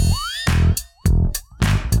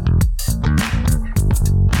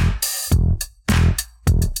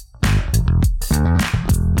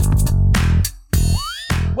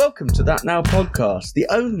to That Now podcast, the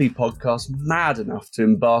only podcast mad enough to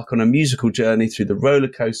embark on a musical journey through the roller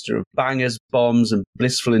coaster of bangers, bombs, and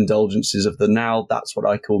blissful indulgences of the now That's What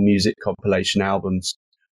I Call Music compilation albums.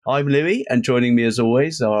 I'm Louis, and joining me as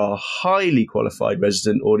always are our highly qualified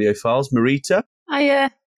resident audiophiles, Marita. Hiya.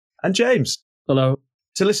 And James. Hello.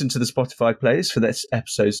 To listen to the Spotify playlist for this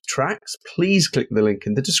episode's tracks, please click the link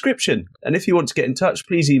in the description. And if you want to get in touch,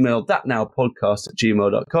 please email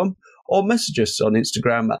thatnowpodcast@gmail.com or message us on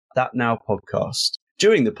Instagram @thatnowpodcast.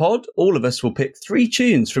 During the pod, all of us will pick 3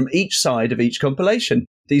 tunes from each side of each compilation.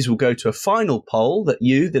 These will go to a final poll that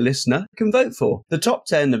you, the listener, can vote for. The top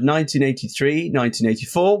 10 of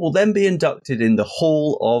 1983-1984 will then be inducted in the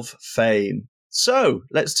Hall of Fame. So,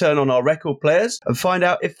 let's turn on our record players and find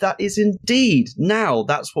out if that is indeed now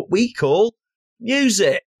that's what we call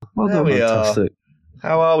music. Well there done. we Fantastic. are.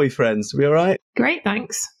 How are we, friends? Are we all right? Great,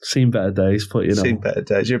 thanks. Seen better days, but you know. Seen better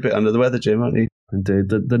days. You're a bit under the weather, Jim, aren't you? Indeed.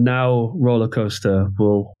 The now roller coaster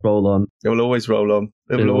will roll on. It will always roll on.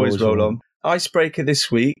 It will It'll always always roll roll on. Icebreaker this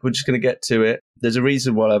week. We're just going to get to it. There's a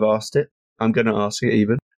reason why I've asked it. I'm going to ask it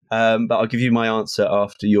even. But I'll give you my answer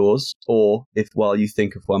after yours, or while you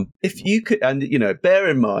think of one. If you could, and bear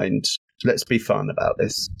in mind, let's be fun about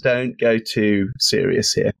this. Don't go too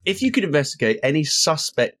serious here. If you could investigate any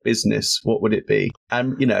suspect business, what would it be?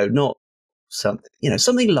 And not something,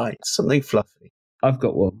 something light, something fluffy. I've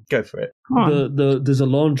got one. Go for it. There's a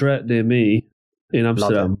laundrette near me in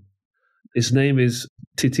Amsterdam. Its name is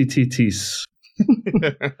Titititis.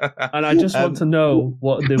 And I just want to know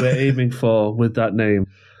what they were aiming for with that name.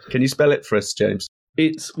 Can you spell it for us, James?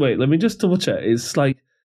 Wait, let me just double check. It's like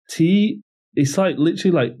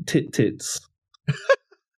literally like tits.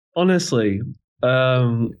 Honestly.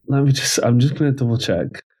 I'm just going to double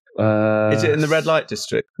check. Is it in the red light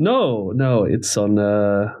district? No, it's on,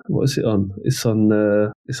 what is it on? It's on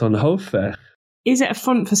Hoofweg. Is it a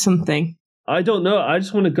front for something? I don't know. I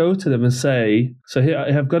just want to go to them and say, so here,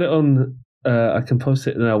 I have got it on, I can post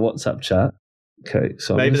it in our WhatsApp chat. Okay,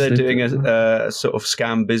 so maybe they're doing a sort of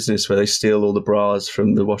scam business where they steal all the bras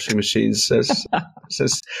from the washing machines. So it's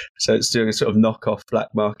doing a sort of knockoff black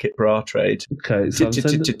market bra trade. Okay, so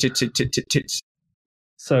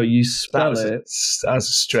you spell it as a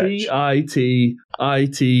stretch. Titits.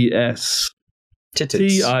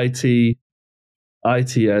 Titits. Are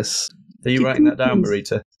you writing that down,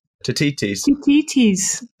 Marita? Tititis.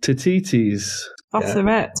 Tititis. Off the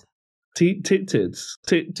ret. Tits.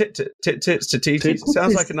 Tititis.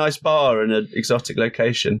 Sounds like a nice bar in an exotic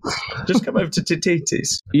location. Just come over to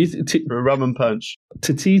Tititis for a rum and punch.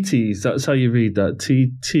 Tititis. That's how you read that.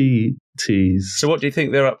 Tititis. So what do you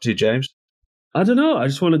think they're up to, James? I don't know. I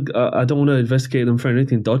just want to. I don't want to investigate them for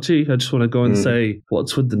anything dodgy. I just want to go and say,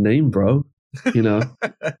 "What's with the name, bro?"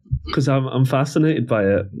 Because I'm fascinated by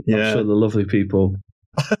it. Yeah. I'm sure they're lovely people.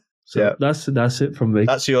 So yeah, that's it from me.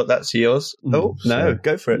 That's yours. Oh no,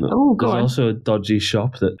 go for it. No. Oh, go There's on. also a dodgy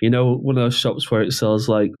shop that one of those shops where it sells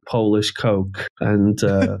like Polish Coke and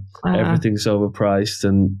everything's overpriced.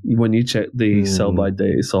 And when you check the sell by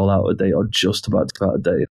date, it's all out of date or just about to go out of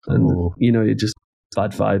date. And you're just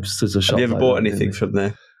bad vibes. There's a shop. Have you ever bought anything from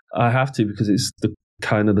there? I have to because it's the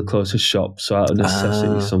closest shop. So out of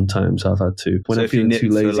necessity, sometimes I've had to. When I'm feeling too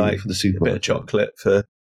lazy for the supermarket, a bit of chocolate for.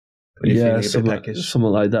 Something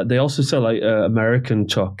like that. They also sell like American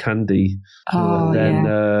chalk candy, and then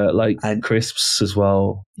and crisps as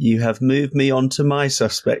well. You have moved me on to my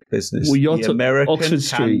suspect business. Well, you're the American Oxford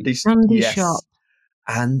Street candy shop,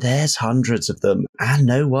 and there's hundreds of them, and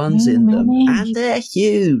no one's in them, and they're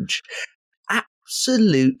huge.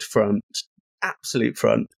 Absolute front.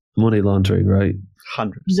 Money laundering, right?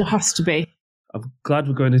 Hundreds. There has to be. I'm glad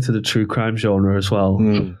we're going into the true crime genre as well.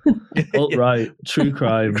 Alt-right, true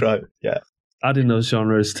crime. Yeah. Adding those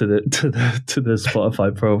genres to the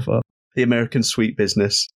Spotify profile. The American sweet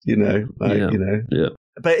business, Yeah.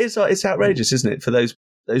 But it's outrageous, isn't it? For those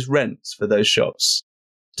rents for those shops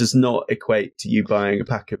does not equate to you buying a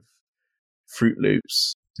pack of Fruit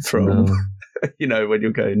Loops from when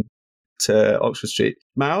you're going to Oxford Street.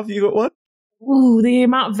 Mal, have you got one? Ooh, the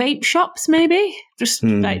amount of vape shops, maybe. Just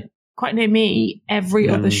like quite near me, every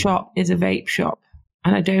other shop is a vape shop.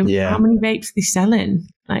 And I don't, how many vapes are they selling?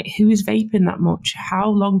 Like, who is vaping that much? How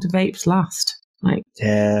long do vapes last? Like,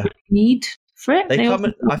 need for it?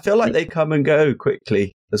 I feel like they come and go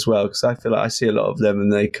quickly as well, because I feel like I see a lot of them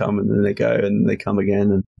and they come and then they go and they come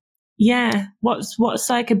again. And yeah. What's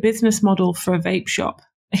like a business model for a vape shop?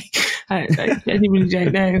 I genuinely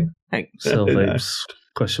don't know. Like, sell vapes,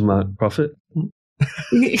 question mark, profit?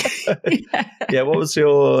 Yeah, what was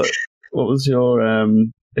your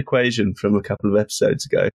equation from a couple of episodes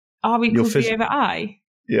ago? R equals V over I?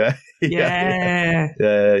 Yeah. Yeah.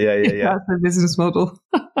 That's the business model.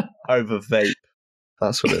 Over vape.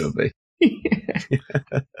 That's what it'll be.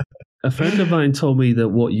 A friend of mine told me that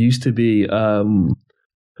what used to be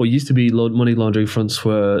money laundering fronts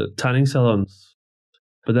were tanning salons,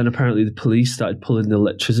 but then apparently the police started pulling the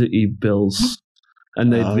electricity bills,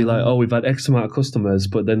 and they'd be like, "Oh, we've had X amount of customers,"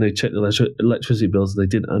 but then they checked the electricity bills and they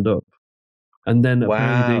didn't add up. And then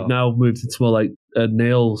apparently they've now moved into more like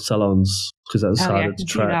nail salons because that's harder to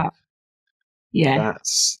track. Yeah,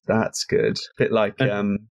 that's good. A bit like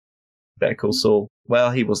Better Call Saul. Well,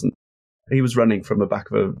 he wasn't. He was running from the back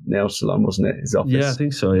of a nail salon, wasn't it? His office. Yeah, I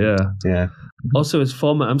think so. Yeah. Also, as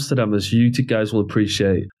former Amsterdammers, you two guys will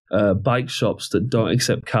appreciate bike shops that don't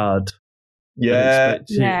accept card. Yeah.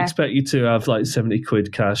 Expect you to have like 70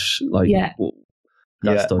 quid cash. Like,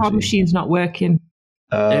 that's dodgy. Card machine's not working.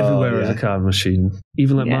 Everywhere is a card machine,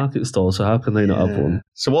 even like market stores. So how can they not have one?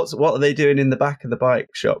 So what are they doing in the back of the bike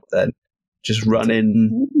shop then? Just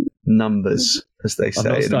running numbers, as they say. I've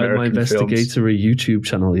not in started my investigatory YouTube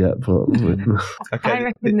channel yet, but okay. I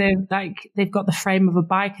reckon they've got the frame of a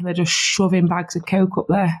bike and they're just shoving bags of coke up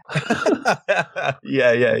there.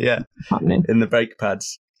 Yeah. Happening. In the brake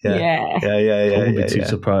pads. Yeah. I wouldn't be too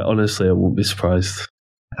surprised. Honestly, I wouldn't be surprised.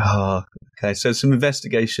 Oh, okay. So some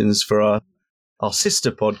investigations for our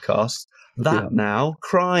sister podcast. Now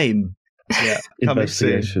crime. Yeah,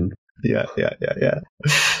 investigation. Yeah.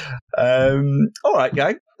 All right,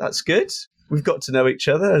 gang. That's good. We've got to know each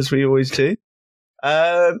other as we always do.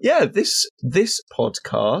 This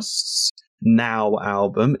podcast's Now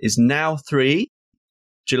album is Now 3,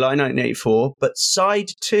 July 1984, but side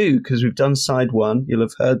 2, because we've done side 1. You'll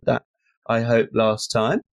have heard that, I hope, last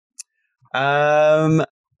time.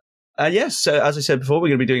 Yes, so as I said before, we're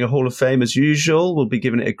going to be doing a Hall of Fame as usual. We'll be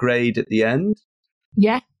giving it a grade at the end.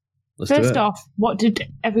 Yeah. First off, what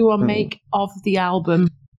did everyone make of the album,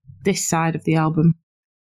 this side of the album?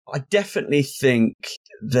 I definitely think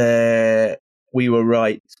we were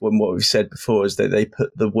right when what we've said before is that they put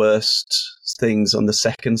the worst things on the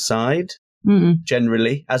second side,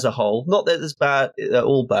 generally, as a whole. Not that it's bad, they're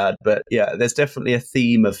all bad, but yeah, there's definitely a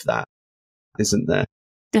theme of that, isn't there?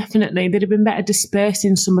 Definitely. They'd have been better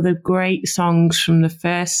dispersing some of the great songs from the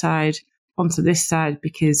first side onto this side,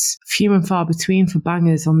 because few and far between for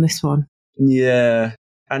bangers on this one. Yeah.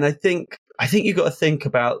 And I think you've got to think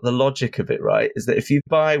about the logic of it, right? Is that if you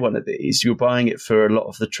buy one of these, you're buying it for a lot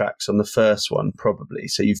of the tracks on the first one, probably.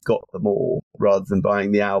 So you've got them all rather than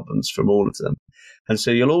buying the albums from all of them. And so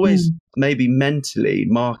you'll always, maybe mentally,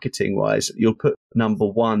 marketing wise, you'll put number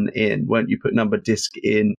 1 in, won't you? Put number disc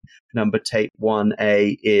in, number tape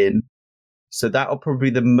 1A in. So that'll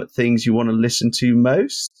probably be the things you want to listen to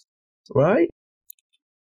most, right?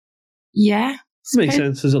 Yeah. Makes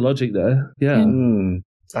sense. There's a logic there. Yeah.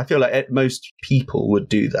 I feel like most people would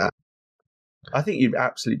do that. I think you'd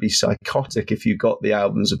absolutely be psychotic if you got the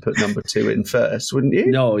albums and put number 2 in first, wouldn't you?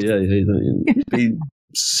 No, yeah. You'd be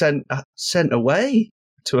sent away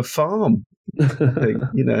to a farm. I think,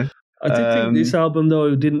 I did think this album,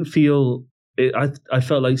 though, didn't feel... I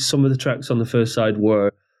felt like some of the tracks on the first side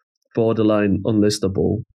were borderline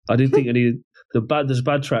unlistenable. I didn't think there's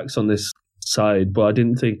bad tracks on this side, but I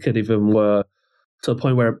didn't think any of them were to the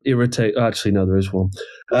point where it irritate. Actually, no, there is one.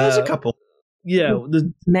 There's a couple. Yeah,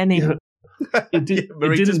 many. It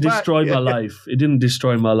didn't destroy my life. It didn't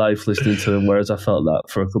destroy my life listening to them. Whereas I felt that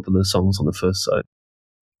for a couple of the songs on the first side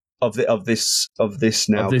of this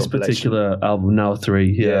particular album, Now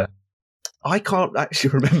 3. Yeah. I can't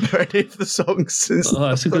actually remember any of the songs since.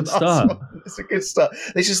 It's a good start. It's a good start.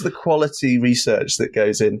 This is the quality research that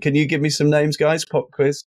goes in. Can you give me some names, guys? Pop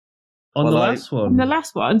quiz. On the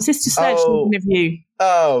last one, Sister Sledge, Thinking of You.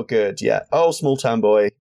 Oh, good, yeah. Oh, Small Town Boy.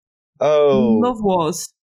 Oh. Love Wars.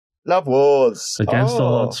 Against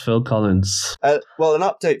All Odds, Phil Collins. Well, an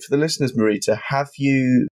update for the listeners, Marita. Have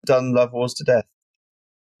you done Love Wars to death?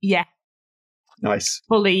 Yeah. Nice.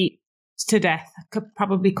 Fully to death. I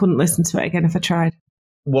probably couldn't listen to it again if I tried.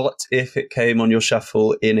 What if it came on your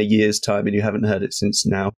shuffle in a year's time and you haven't heard it since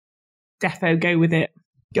now? Defo, go with it.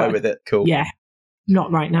 Go with it, cool. Yeah,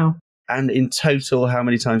 not right now. And in total, how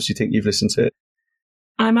many times do you think you've listened to it?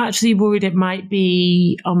 I'm actually worried it might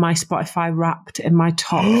be on my Spotify Wrapped in my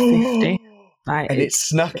top 50. And it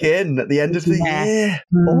snuck in at the end of the year.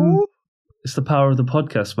 Oh. It's the power of the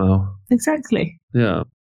podcast, Mel. Exactly. Yeah.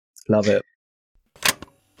 Love it.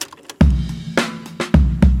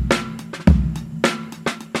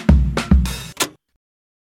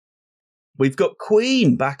 We've got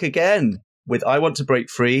Queen back again with I Want to Break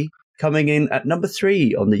Free, coming in at number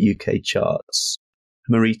 3 on the UK charts.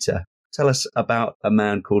 Marita, tell us about a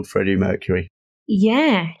man called Freddie Mercury.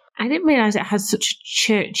 Yeah. I didn't realise it has such a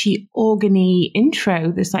churchy, organy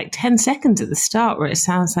intro. There's like 10 seconds at the start where it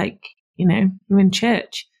sounds like, you're in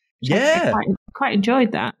church. Yeah. I quite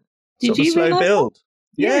enjoyed that. Did you slow build?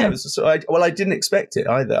 Yeah. It was, I didn't expect it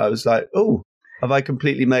either. I was like, oh, have I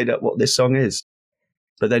completely made up what this song is?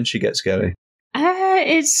 But then she gets going.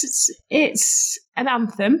 It's an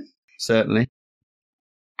anthem. Certainly.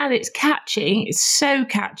 And it's catchy. It's so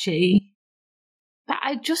catchy. But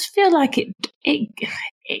I just feel like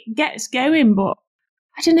it gets going, but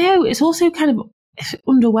I don't know. It's also kind of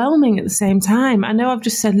underwhelming at the same time. I know I've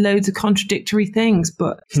just said loads of contradictory things,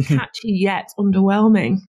 but it's catchy yet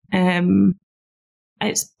underwhelming.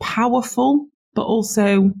 It's powerful, but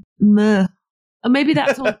also meh. And maybe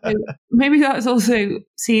that's also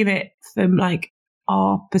seeing it from like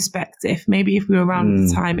our perspective. Maybe if we were around at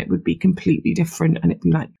the time, it would be completely different and it'd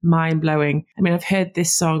be like mind blowing. I mean, I've heard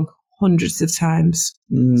this song hundreds of times,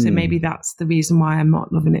 so maybe that's the reason why I'm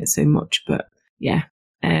not loving it so much. But yeah,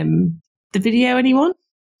 the video, anyone?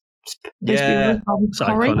 Yeah, it's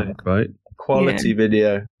iconic, right? Quality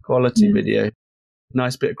video.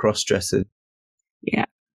 Nice bit of cross dressing. Yeah.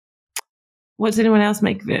 What does anyone else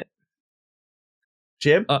make of it?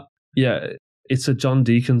 Jim? Yeah, it's a John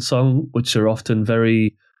Deacon song, which are often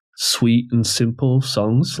very sweet and simple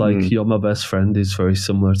songs. Like You're My Best Friend is very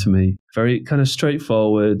similar to me. Very kind of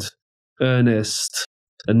straightforward, earnest,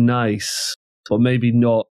 and nice, but maybe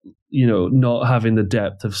not having the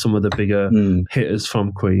depth of some of the bigger hitters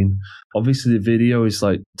from Queen. Obviously, the video is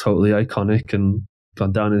like totally iconic and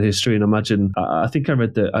gone down in history. And imagine, I think I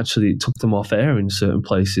read that actually it took them off air in certain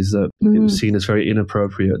places, that it was seen as very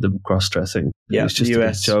inappropriate, the cross-dressing. Yeah, it was just a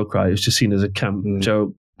big joke, right? It was just seen as a camp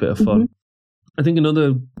joke, bit of fun. I think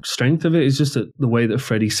another strength of it is just that the way that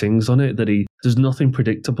Freddie sings on it, that there's nothing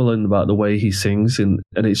predictable about the way he sings, and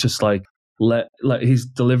it's just like, let his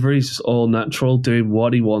delivery is all natural, doing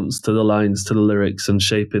what he wants to the lines, to the lyrics, and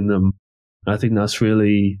shaping them. And I think that's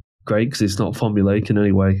really great because it's not formulaic in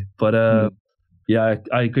any way. But yeah,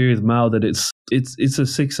 I agree with Mal that it's a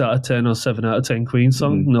 6 out of 10 or 7 out of 10 Queen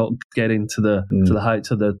song. Not getting to the height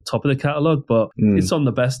to the top of the catalogue, but it's on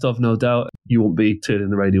the best of, no doubt. You won't be turning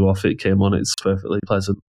the radio off. It came on. It's perfectly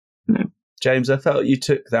pleasant. James, I felt you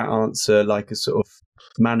took that answer like a sort of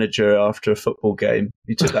manager after a football game.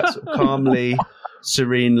 You took that sort of calmly,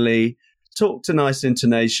 serenely, talked a nice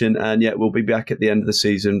intonation, and yet we'll be back at the end of the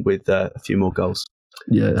season with a few more goals.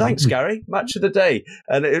 Yeah. Thanks, Gary. Match of the day.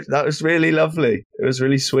 And that was really lovely. It was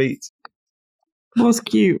really sweet. It was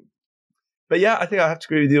cute. But yeah, I think I have to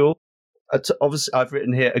agree with you all. Obviously, I've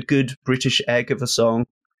written here a good British egg of a song.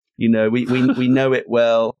 We know it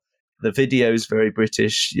well. The video is very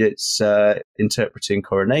British. It's interpreting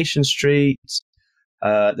Coronation Street.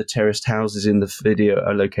 The terraced houses in the video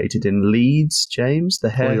are located in Leeds, James, the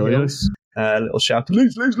Hare Hills. Little shout,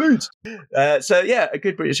 Leeds. So yeah, a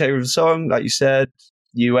good British egg of a song. Like you said,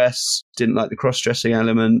 US didn't like the cross-dressing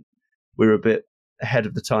element. We were a bit ahead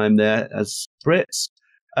of the time there as Brits.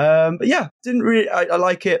 But yeah, didn't really. I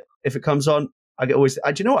like it. If it comes on, I get always. Do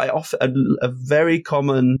you know what? I offer a very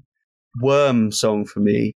common worm song for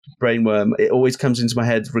me, Brainworm. It always comes into my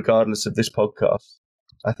head regardless of this podcast.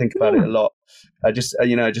 I think about it a lot. I just,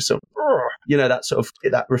 sort of, that sort of,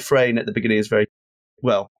 that refrain at the beginning is very,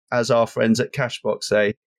 well, as our friends at Cashbox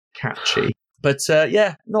say, catchy. But it's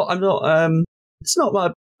not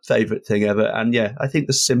my favourite thing ever. And yeah, I think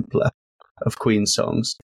the simpler of Queen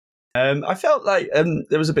songs. I felt like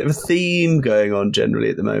there was a bit of a theme going on generally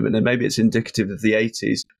at the moment, and maybe it's indicative of the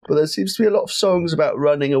 80s, but there seems to be a lot of songs about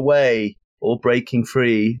running away or breaking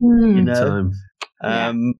free,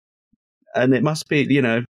 and it must be,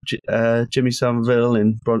 Jimmy Somerville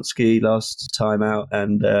in Bronski last time out,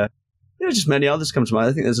 and just many others come to mind.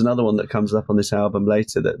 I think there's another one that comes up on this album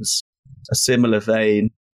later that's a similar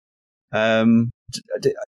vein. Do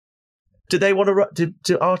they want to?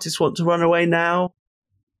 Do artists want to run away now?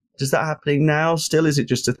 Is that happening now still? Is it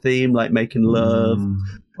just a theme like making love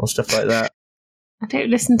or stuff like that? I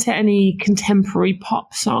don't listen to any contemporary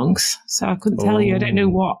pop songs, so I couldn't tell you. I don't know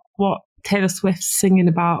what Taylor Swift's singing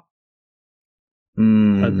about.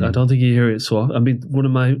 I don't think you hear it so often. I mean,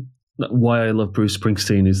 why I love Bruce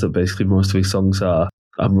Springsteen is that basically most of his songs are,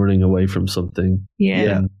 I'm running away from something.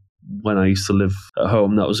 Yeah. And when I used to live at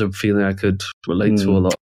home, that was a feeling I could relate to a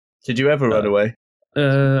lot. Did you ever run away?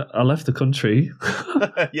 I left the country.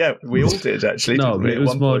 Yeah, we all did actually. No, but it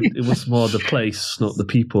was more the place, not the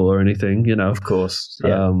people or anything. Of course.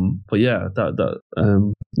 Yeah. But yeah, that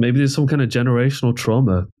maybe there's some kind of generational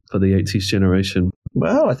trauma for the 80s generation.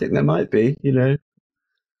 Well, I think there might be.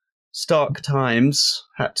 Stark times,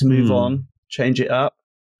 had to move on, change it up.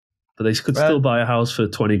 But they could still buy a house for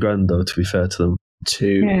 20 grand, though. To be fair to them.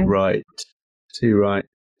 Too right.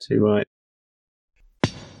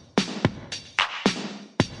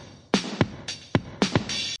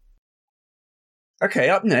 Okay,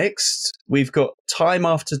 up next, we've got Time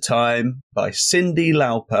After Time by Cyndi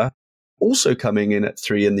Lauper, also coming in at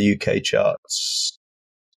 3 in the UK charts.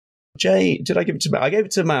 Jay, did I give it to Mal? I gave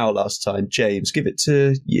it to Mal last time. James, give it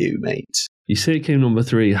to you, mate. You say it came number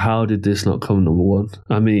 3. How did this not come number 1?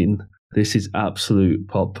 I mean, this is absolute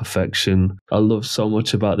pop perfection. I love so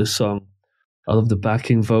much about this song. I love the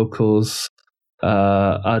backing vocals.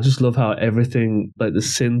 I just love how everything, like the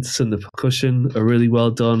synths and the percussion, are really well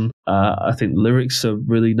done. I think lyrics are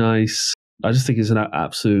really nice. I just think it's an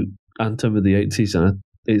absolute anthem of the 80s, and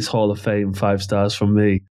it's Hall of Fame, 5 stars from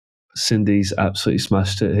me. Cyndi's absolutely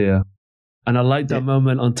smashed it here. And I like that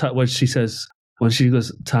moment on when she says, when she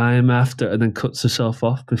goes, time after, and then cuts herself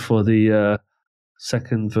off before the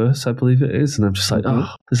second verse, I believe it is. And I'm just like,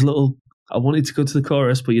 there's a little, I wanted to go to the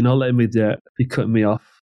chorus, but you're not letting me do it. You're cutting me off.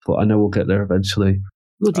 But I know we'll get there eventually.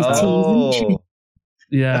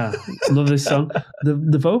 Yeah, love this song.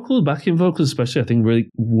 The backing vocals especially, I think really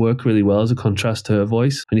work really well as a contrast to her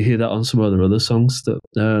voice. And you hear that on some other songs that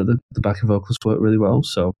the backing vocals work really well.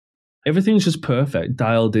 So everything's just perfect,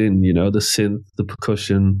 dialed in, you know, the synth, the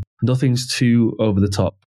percussion. Nothing's too over the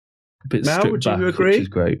top. A bit Mel, stripped would back, you agree? which is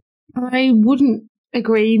great. I wouldn't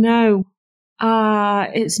agree, no.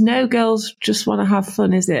 It's no girls just want to have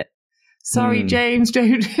fun, is it? Sorry, James,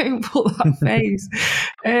 don't pull that face.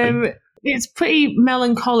 It's pretty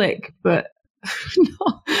melancholic, but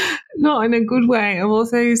not in a good way. I've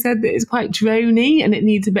also said that it's quite drony and it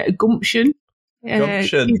needs a bit of gumption.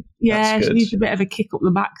 Gumption? She needs a bit of a kick up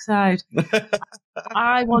the backside.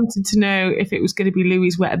 I wanted to know if it was going to be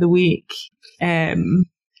Louis' Wet of the Week. I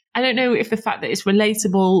don't know if the fact that it's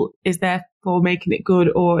relatable is therefore making it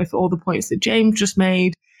good, or if all the points that James just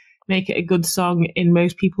made make it a good song in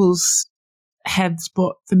most people's heads,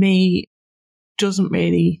 but for me, doesn't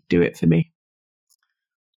really do it for me.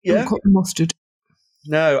 Yeah. Don't cut the mustard.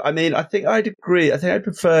 No, I mean, I think I'd agree. I think I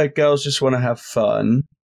prefer Girls Just Want to Have Fun,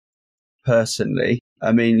 personally.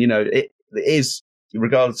 I mean, you know, it is,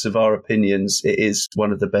 regardless of our opinions, it is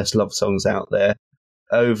one of the best love songs out there,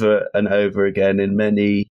 over and over again in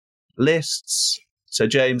many lists. So,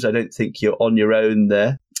 James, I don't think you're on your own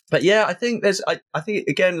there. But yeah, I think I think,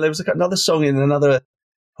 again, there was another song in another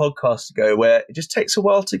podcast ago where it just takes a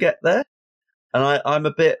while to get there. And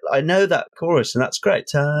I know that chorus, and that's great.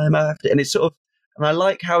 Time after, and it's sort of, and I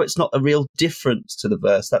like how it's not a real difference to the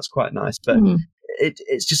verse. That's quite nice. But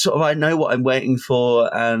it's just sort of, I know what I'm waiting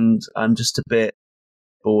for, and I'm just a bit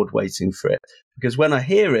bored waiting for it. Because when I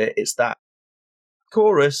hear it, it's that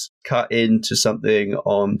chorus cut into something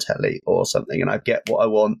on telly or something, and I get what I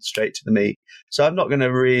want straight to the meat. So I'm not going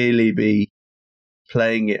to really be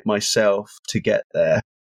playing it myself to get there.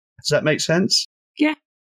 Does that make sense? Yeah.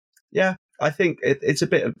 Yeah. I think it's a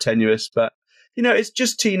bit of tenuous, but, you know, it's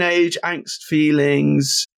just teenage angst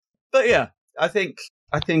feelings. But yeah, I think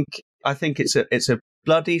it's a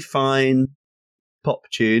bloody fine pop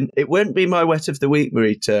tune. It wouldn't be my wet of the week,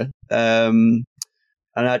 Marita. And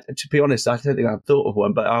to be honest, I don't think I've thought of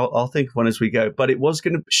one, but I'll think of one as we go. But it was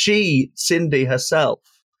going to, Cyndi herself,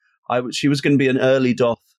 she was going to be an early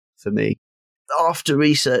doth for me. After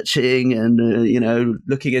researching and, you know,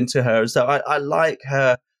 looking into her, so I like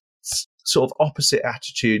her sort of opposite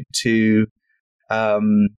attitude to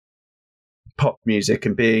pop music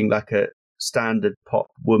and being like a standard pop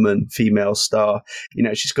woman, female star. You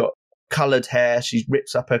know, she's got coloured hair, she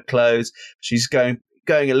rips up her clothes, she's going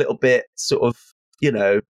a little bit sort of, you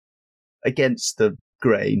know, against the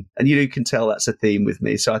grain. And you can tell that's a theme with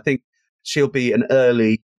me. So I think she'll be an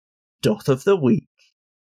early doth of the week.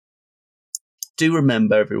 Do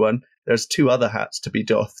remember, everyone, there's 2 other hats to be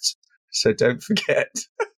doffed, so don't forget.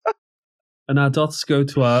 And our doths go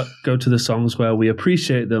to the songs where we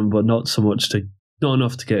appreciate them, but not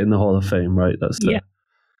enough to get in the Hall of Fame, right? That's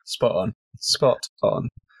spot on.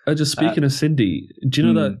 Just speaking of Cyndi, do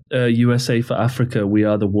you know that USA for Africa, We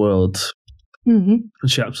Are the World? Mm-hmm.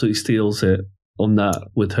 She absolutely steals it on that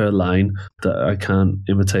with her line that I can't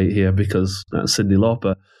imitate here because that's Cyndi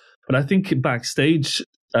Lauper. But I think backstage,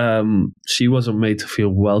 she wasn't made to feel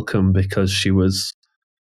welcome because she was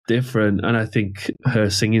different, and I think her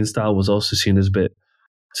singing style was also seen as a bit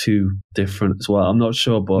too different as well. I'm not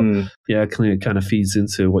sure, but yeah, it kind of feeds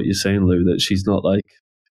into what you're saying, Lou, that she's not like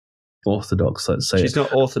orthodox, let's say. She's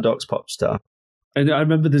not orthodox pop star. And I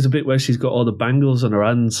remember there's a bit where she's got all the bangles on her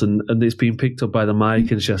hands and it's being picked up by the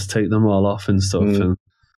mic and she has to take them all off and stuff. And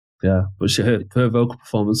yeah, but her vocal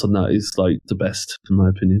performance on that is like the best, in my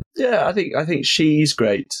opinion. Yeah, I think she's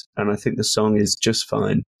great, and I think the song is just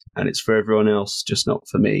fine. and it's for everyone else, just not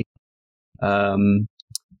for me. Did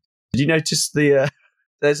you notice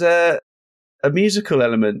there's a musical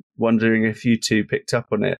element? Wondering if you two picked up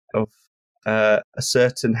on it, of a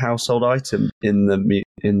certain household item in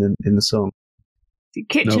the song.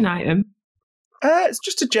 Kitchen item. It's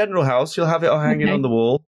just a general house. You'll have it hanging on the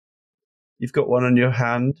wall. You've got one on your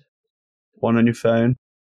hand, one on your phone.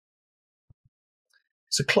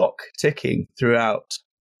 It's a clock ticking throughout.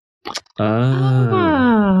 Which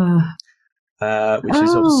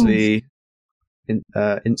is obviously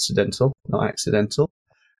incidental, not accidental.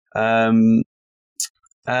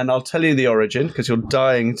 And I'll tell you the origin, because you're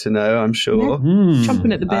dying to know, I'm sure.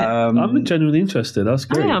 Chomping at the bit. I'm genuinely interested. That's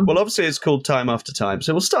great. Well, obviously it's called Time After Time,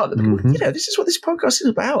 so we'll start at the beginning. This is what this podcast is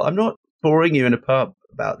about. I'm not boring you in a pub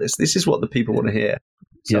about this. This is what the people want to hear.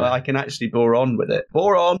 So I can actually bore on with it.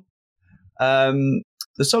 Bore on!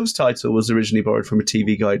 The song's title was originally borrowed from a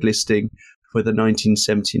TV guide listing for the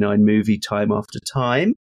 1979 movie Time After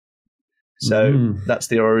Time. So that's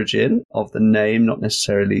the origin of the name, not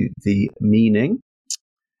necessarily the meaning.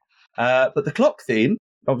 But the clock theme,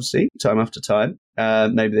 obviously, Time After Time,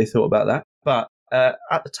 maybe they thought about that. But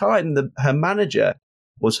at the time, her manager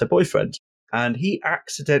was her boyfriend, and he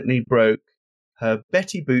accidentally broke her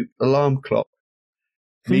Betty Boop alarm clock,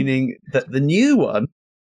 meaning that the new one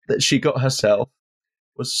that she got herself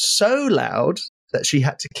was so loud that she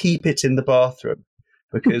had to keep it in the bathroom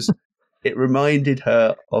because it reminded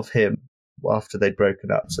her of him after they'd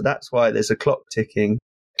broken up. So that's why there's a clock ticking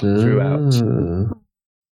throughout.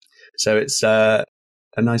 So it's a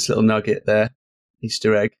nice little nugget there,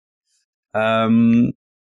 Easter egg.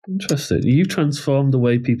 Interesting. You've transformed the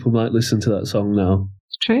way people might listen to that song now.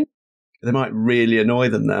 It's true. They might really annoy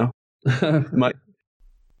them now. Might.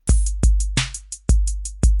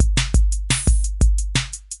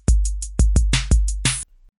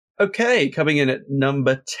 Okay, coming in at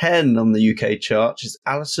number 10 on the UK chart is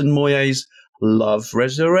Alison Moyet's Love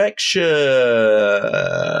Resurrection.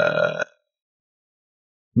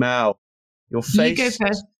 Mal, your face. You go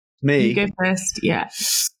first. Me. You go first, yeah.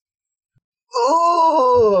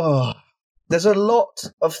 Oh, there's a lot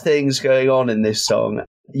of things going on in this song,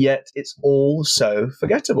 yet it's all so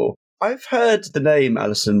forgettable. I've heard the name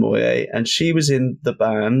Alison Moyet, and she was in the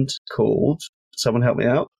band called, someone help me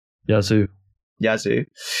out? Yazoo.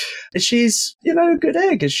 She's, good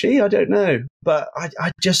egg, is she? I don't know. But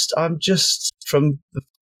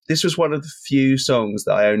this was one of the few songs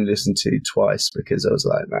that I only listened to twice because I was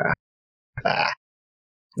like,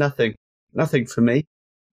 nothing for me.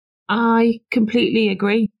 I completely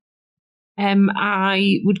agree.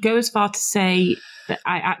 I would go as far to say that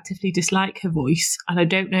I actively dislike her voice, and I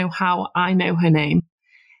don't know how I know her name.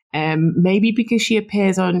 Maybe because she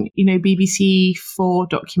appears on, BBC 4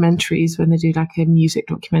 documentaries when they do like a music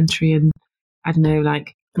documentary, and I don't know,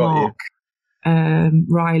 like Mark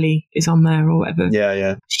Riley is on there or whatever.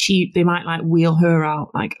 Yeah. They might like wheel her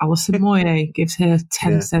out, like Alison Moyet gives her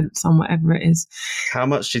 10 cents on whatever it is. How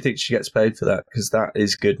much do you think she gets paid for that? Because that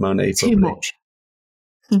is good money. Too much.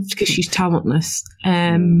 Because she's talentless.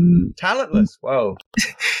 Talentless? Whoa.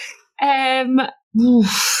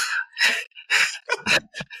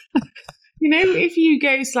 If you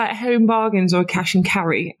go to like Home Bargains or Cash and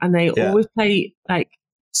Carry, and they always play like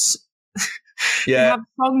they have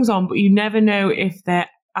songs on, but you never know if they're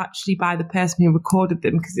actually by the person who recorded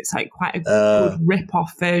them, because it's like quite a good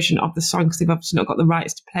rip-off version of the song, because they've obviously not got the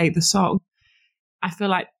rights to play the song. I feel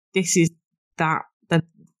like this is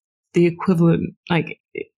the equivalent. Like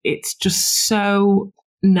it's just so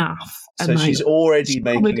naff. So she's already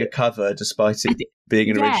making a cover despite it being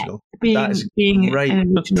an original. That is great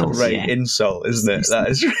insult, isn't it? That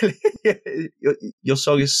is really your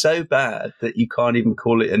song is so bad that you can't even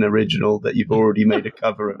call it an original, that you've already made a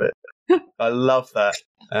cover of it. I love that.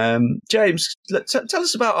 James, tell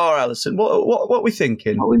us about our Alison. What are we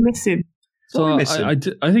thinking? What are we missing? I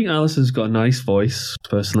think Alison's got a nice voice,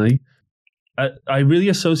 personally. I really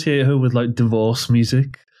associate her with like divorce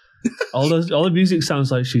music. All the music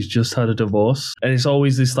sounds like she's just had a divorce, and it's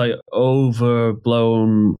always this like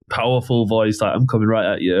overblown, powerful voice like I'm coming right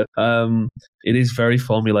at you. It is very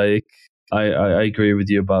formulaic. I agree with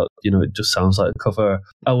you about, it just sounds like a cover.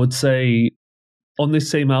 I would say on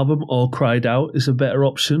this same album, All Cried Out is a better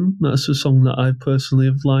option. That's a song that I personally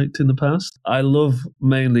have liked in the past. I love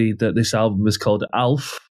mainly that this album is called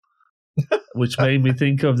Alf, which made me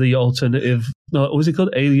think of the alternative. No, what was it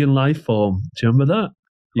called? Alien Life Form. Do you remember that?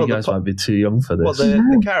 You guys might be too young for this. What,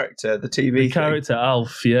 the character, the TV character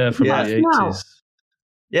Alf, from the 80s.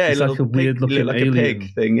 Yeah, it's like a weird-looking alien. A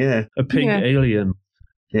pig thing, yeah. A pig alien.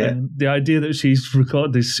 Yeah. And the idea that she's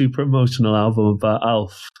recorded this super emotional album about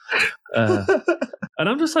Alf. And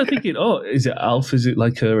I'm just like thinking, is it Alf? Is it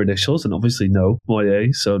like her initials? And obviously no,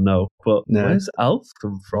 Moyet, so no. But where's Alf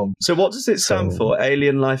come from? So what does it stand for?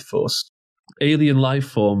 Alien life force? Alien life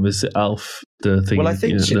form, is it Alf, the thing? Well, I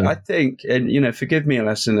think, and forgive me,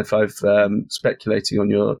 Alison, if I've speculating on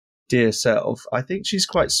your dear self, I think she's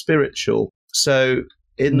quite spiritual. So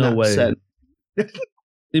in that sense...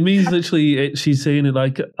 It means literally, she's saying it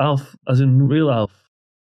like Alf, as in real Alf.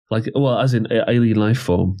 Like, well, as in alien life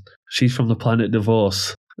form. She's from the planet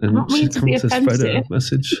Divorce, and she's come to spread a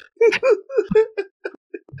message.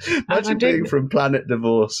 Imagine being from planet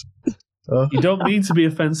Divorce. You don't mean to be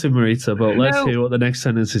offensive, Marita, but let's hear what the next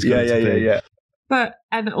sentence is going to be. Yeah. But,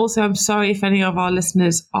 and also, I'm sorry if any of our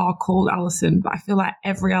listeners are called Alison, but I feel like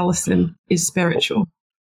every Alison is spiritual.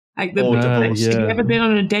 Like, have you ever been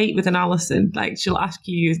on a date with an Alison? Like, she'll ask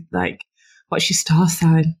you, like, what's your star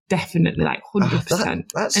sign? Definitely, like 100%.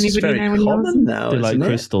 That's anybody very know common now. They like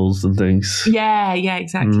crystals and things. Yeah,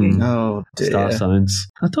 exactly. Oh, dear. Star signs.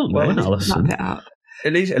 I don't know, Alison. At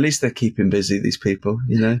least they're keeping busy, these people,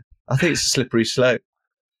 I think it's a slippery slope.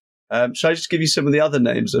 Shall I just give you some of the other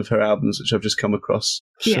names of her albums, which I've just come across?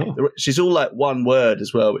 Yeah. She's all like one word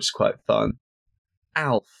as well, which is quite fun.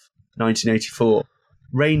 Alf, 1984.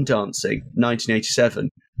 Rain Dancing, 1987.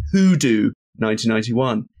 Hoodoo,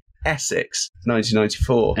 1991. Essex,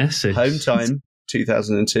 1994. Essex. Home Time,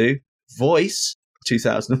 2002. Voice,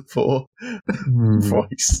 2004.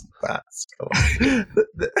 Voice. That's cool.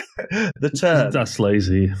 The Turn. That's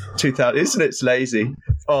lazy. 2000. Isn't it lazy?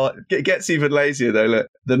 Oh, it gets even lazier though. Look,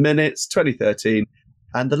 The Minutes, 2013.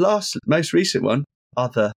 And the most recent one,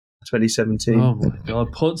 Other, 2017. Oh my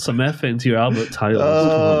God. Put some effort into your album titles.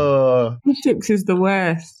 Oh. Essex is the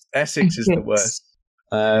worst. Essex is the worst.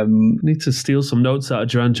 Need to steal some notes out of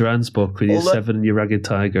Duran Duran's book with your 7, your Ragged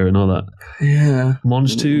Tiger and all that. Yeah.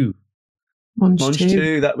 Monge 2. Monge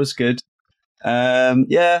 2, that was good. I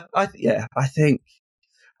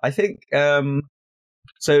think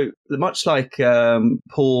so much like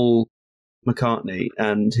Paul McCartney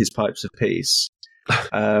and his Pipes of Peace, you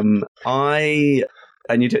don't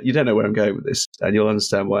know where I'm going with this, and you'll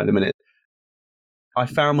understand why in a minute. I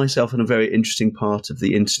found myself in a very interesting part of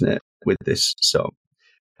the internet with this song.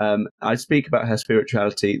 I speak about her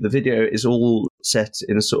spirituality. The video is all set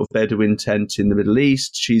in a sort of Bedouin tent in the Middle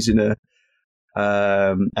East. She's in a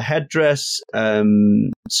headdress,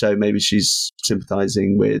 so maybe she's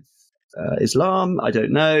sympathizing with Islam. I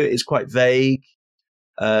don't know. It's quite vague.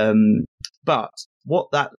 But what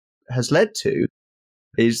that has led to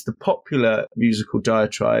is the popular musical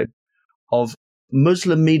diatribe of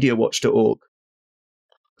MuslimMediaWatch.org,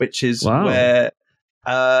 which is where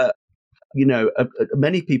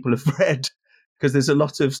many people have read, because there's a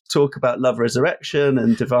lot of talk about love resurrection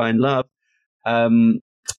and divine love. And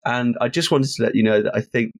I just wanted to let you know that I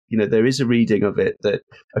think, there is a reading of it that,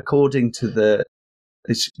 according to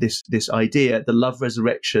this idea, the love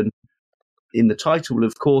resurrection in the title will,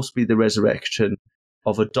 of course, be the resurrection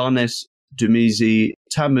of Adonis, Dumuzi,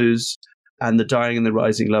 Tammuz, and the dying and the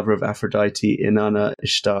rising lover of Aphrodite, Inanna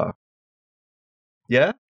Ishtar.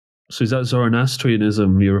 Yeah? So is that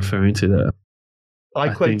Zoroastrianism you're referring to there?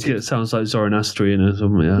 I think it sounds like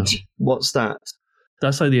Zoroastrianism, yeah. What's that?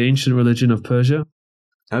 That's like the ancient religion of Persia.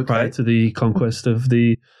 Okay. Prior to the conquest of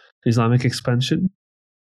the Islamic expansion.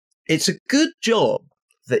 It's a good job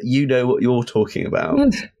that you know what you're talking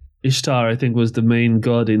about. Ishtar, I think, was the main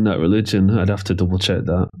god in that religion. I'd have to double check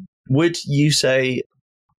that. Would you say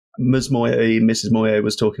Mrs. Moyet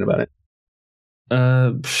was talking about it?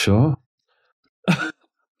 Sure.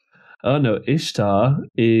 Oh no, Ishtar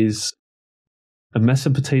is a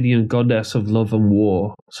Mesopotamian goddess of love and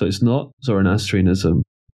war. So it's not Zoroastrianism.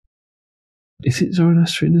 Is it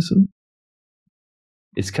Zoroastrianism?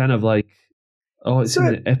 It's kind of like, it's in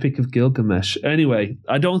the Epic of Gilgamesh. Anyway,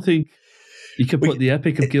 I don't think you could put the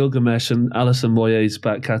Epic of Gilgamesh and Alison Moyet's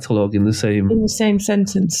back catalogue in the same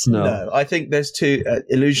sentence. No, I think there's two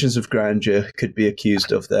illusions of grandeur could be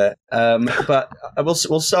accused of there. But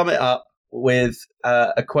we'll sum it up with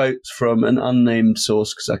a quote from an unnamed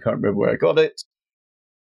source, because I can't remember where I got it.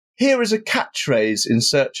 Here is a catchphrase in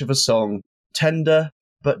search of a song, tender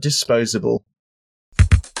but disposable.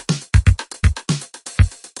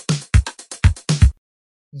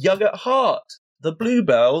 Young at Heart, the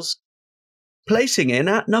Bluebells, placing in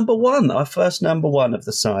at number 1, our first number 1 of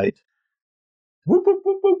the side. Whoop, whoop,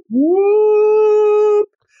 whoop, whoop, whoop.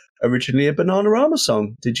 Originally a Bananarama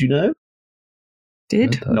song, did you know?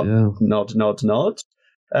 Nod.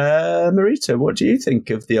 Marita, what do you think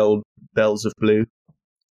of the old Bells of Blue?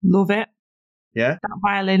 Love it. Yeah? That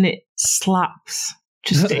violin, it slaps.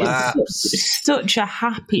 Just slaps. It's such a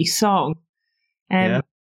happy song.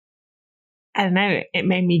 I don't know, it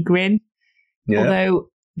made me grin. Yeah. Although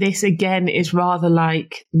this again is rather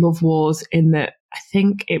like Love Wars in that I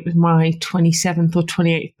think it was my 27th or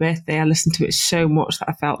 28th birthday. I listened to it so much that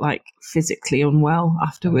I felt like physically unwell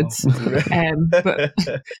afterwards. But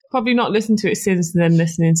probably not listened to it since then,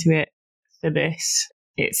 listening to it for this.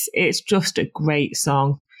 It's just a great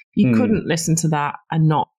song. You couldn't listen to that and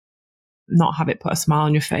not have it put a smile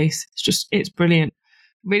on your face. It's brilliant.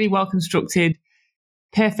 Really well constructed,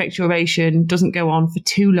 perfect duration, doesn't go on for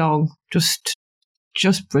too long. Just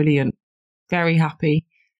brilliant. Very happy.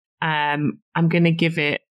 I'm going to give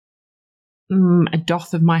it a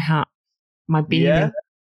doff of my hat, my beanie. Yeah.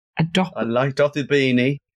 A doff. I like doff the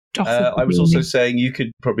beanie. I was also saying you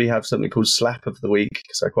could probably have something called slap of the week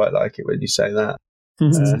because I quite like it when you say that.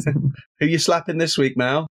 Who you slapping this week,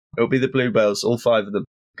 Mal? It'll be the Bluebells, all 5 of them.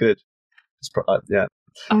 Good. Yeah.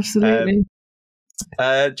 Absolutely.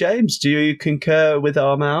 James, do you concur with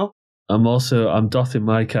our Mal? I'm doffing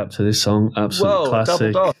my cap to this song. Absolute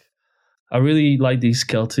classic. Double doff. I really like these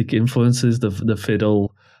Celtic influences, the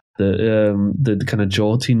fiddle, the kind of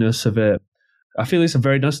jautiness of it. I feel it's a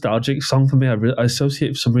very nostalgic song for me. I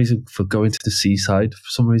associate it for some reason for going to the seaside for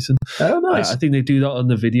some reason. Oh, nice. I think they do that on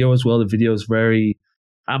the video as well. The video is very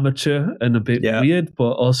amateur and a bit weird,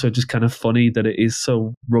 but also just kind of funny that it is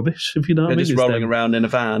so rubbish, if you know what I mean. They're just rolling around in a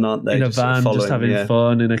van, aren't they? In a van, just having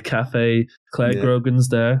fun in a cafe. Claire Grogan's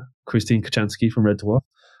there. Christine Kachansky from Red Dwarf.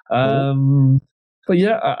 But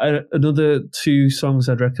yeah, another 2 songs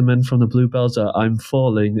I'd recommend from the Bluebells are I'm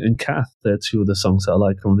Falling and Kath. They're 2 of the songs that I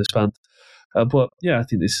like from this band. But yeah, I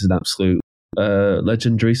think this is an absolute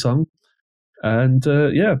legendary song. And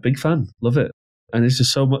big fan. Love it. And it's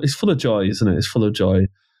just so much, it's full of joy, isn't it? It's full of joy.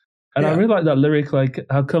 And I really like that lyric, like,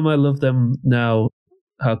 how come I love them now?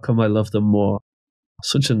 How come I love them more?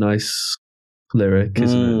 Such a nice lyric,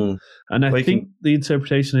 isn't it? And I think the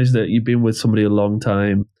interpretation is that you've been with somebody a long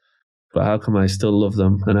time, but how come I still love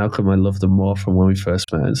them? And how come I love them more from when we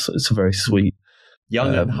first met? It's a very sweet.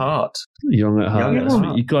 Young at heart. Young at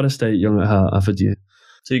heart. You've got to stay young at heart, haven't you?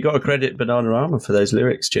 So you've got to credit Bananarama for those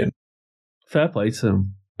lyrics, Jim. Fair play to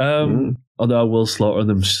them. Although I will slaughter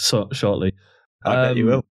them shortly. I bet you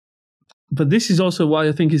will. But this is also why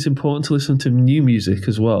I think it's important to listen to new music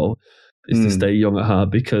as well, is to stay young at heart,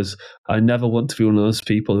 because I never want to be one of those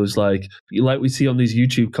people who's like we see on these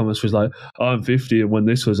YouTube comments, was like, oh, I'm 50 and when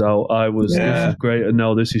this was out, this was great and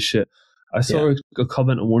now this is shit. I saw a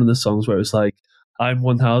comment on one of the songs where it was like, I'm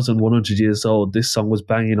 1,100 years old, this song was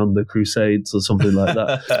banging on the Crusades or something like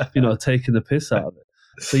that, taking the piss out of it.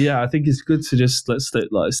 So yeah, I think it's good to just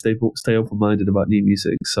stay open-minded about new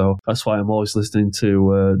music. So that's why I'm always listening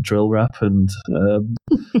to drill rap and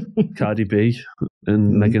Cardi B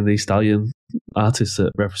and Megan Thee Stallion, artists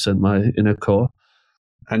that represent my inner core.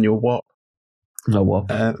 And your WAP. No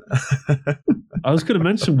WAP. I was going to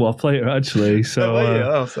mention WAP later, actually.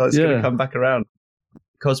 So, so it's going to come back around.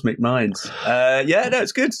 Cosmic Minds.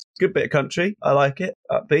 It's good. Good bit of country. I like it.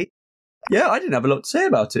 Upbeat. Yeah, I didn't have a lot to say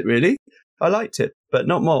about it, really. I liked it, but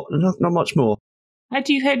not much more. Had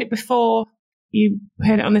you heard it before you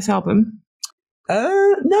heard it on this album?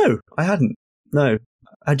 No, I hadn't. No.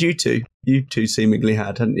 Had you two? You two seemingly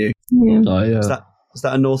had, hadn't you? Yeah. Oh, yeah. Is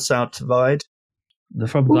that a north-south divide? They're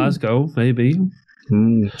from Glasgow, maybe.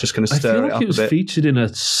 Just going to stir it up a bit. I feel like it was featured in a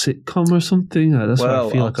sitcom or something. That's where I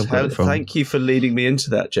feel like I've got it from. Thank you for leading me into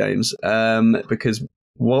that, James, because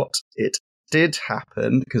what it did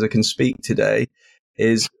happen, because I can speak today,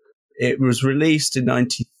 is it was re-released in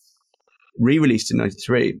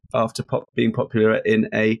 93 after being popular in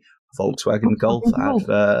a Volkswagen Golf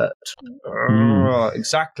advert.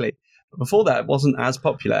 Exactly. But before that, it wasn't as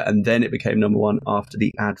popular, and then it became number 1 after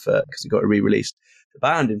the advert because it got re-released. The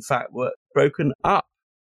band, in fact, were broken up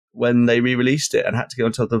when they re-released it and had to go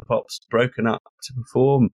on Top of the Pops, broken up to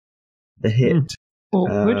perform the hit.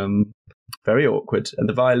 Awkward. Very awkward. And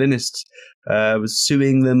the violinist was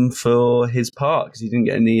suing them for his part because he didn't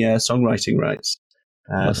get any songwriting rights.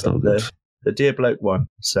 That's not good. The Dear Bloke one.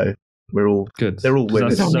 So we're all good. They're all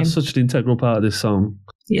winners. That's such an integral part of this song.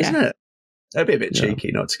 Yeah. Isn't it? It'd be a bit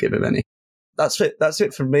cheeky not to give him any. That's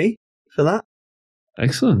it from me for that.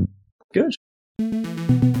 Excellent. Good.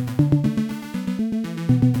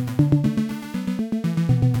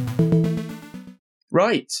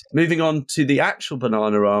 Right, moving on to the actual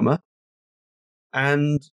Bananarama.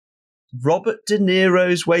 And Robert De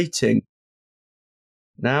Niro's Waiting.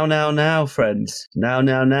 Now, friends.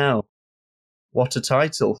 Now. What a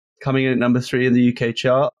title. Coming in at number 3 in the UK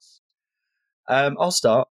charts. I'll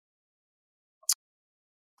start.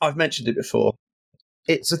 I've mentioned it before.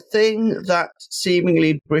 It's a thing that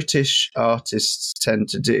seemingly British artists tend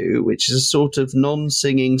to do, which is a sort of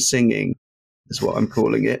non-singing singing. is what I'm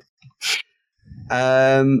calling it.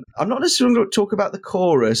 I'm not necessarily going to talk about the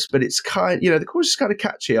chorus, but it's the chorus is kind of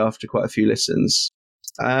catchy after quite a few listens.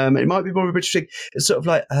 It might be more of a British thing. It's sort of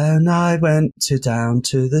like, and I went down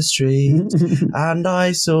to the street and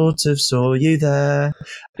I sort of saw you there.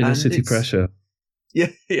 Inner city pressure. Yeah,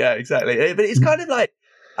 exactly. But it's kind of like,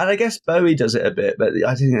 and I guess Bowie does it a bit, but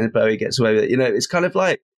I think Bowie gets away with it. It's kind of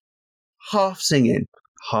like half singing,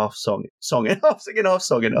 half songing, half singing, half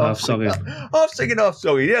songing, half singing, half singing, half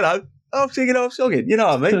songing, half singing, half songing, you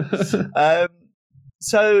know what I mean?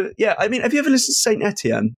 So, yeah, I mean, have you ever listened to Saint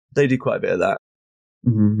Etienne? They do quite a bit of that.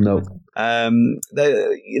 No.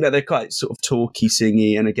 They're quite sort of talky,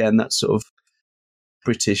 singy, and again, that sort of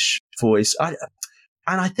British voice. And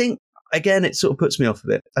I think, again, it sort of puts me off a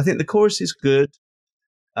bit. I think the chorus is good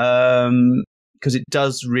because it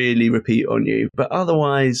does really repeat on you, but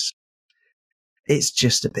otherwise, it's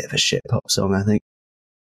just a bit of a shit pop song, I think.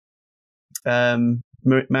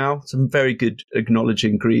 Mal, some very good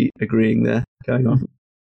acknowledging, agreeing there going on.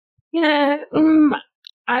 Yeah,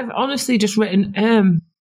 I've honestly just written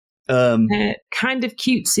kind of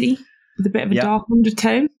cutesy with a bit of a dark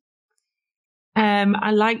undertone.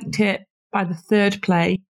 I liked it by the third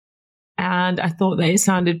play, and I thought that it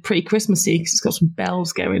sounded pretty Christmassy because it's got some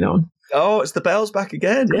bells going on. Oh, it's the bells back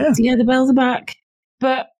again, yeah. Yeah, the bells are back.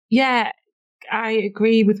 But yeah, I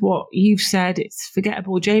agree with what you've said. It's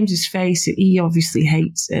forgettable. James's face, he obviously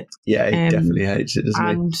hates it. Yeah, he definitely hates it, doesn't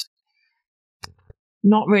he? And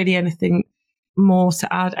not really anything more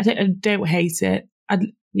to add. I don't hate it.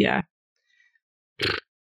 Yeah.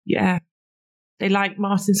 They like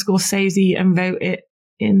Martin Scorsese and wrote it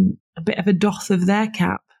in a bit of a doff of their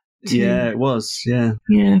cap too. Yeah, it was. Yeah.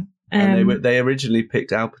 And they originally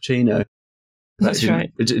picked Al Pacino. That's right.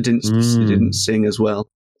 It didn't sing as well.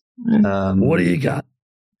 What do you got?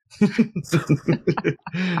 That's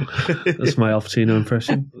my Al Pacino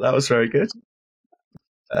impression. That was very good.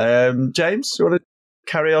 James, you want to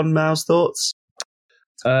carry on Mal's thoughts?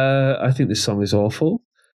 I think this song is awful.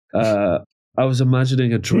 I was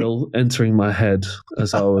imagining a drill entering my head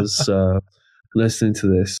as I was listening to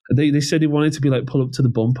this. They said he wanted to be like Pull Up to the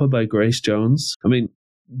Bumper by Grace Jones. I mean,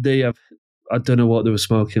 I don't know what they were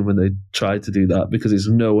smoking when they tried to do that because it's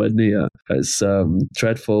nowhere near. It's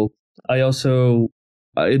dreadful. It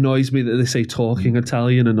annoys me that they say talking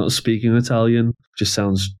Italian and not speaking Italian. Just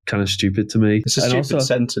sounds kind of stupid to me. It's a stupid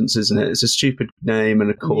sentence, isn't it? It's a stupid name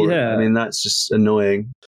and a chorus. Yeah. I mean, that's just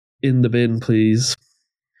annoying. In the bin, please.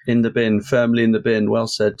 In the bin, firmly in the bin. Well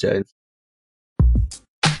said, James.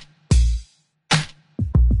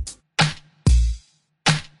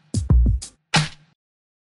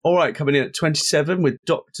 All right, coming in at 27 with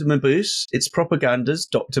Dr. Mabuse. It's Propaganda's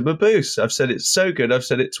Dr. Mabuse. I've said it so good, I've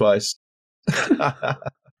said it twice.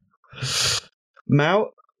 Mal,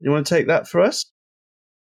 you want to take that for us?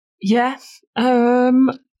 Yeah.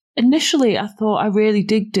 Initially, I thought I really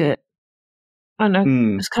digged it.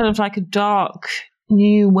 And it's kind of like a dark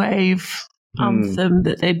new wave anthem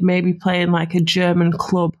that they'd maybe play in like a German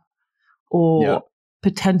club or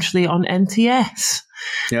potentially on NTS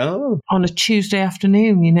on a Tuesday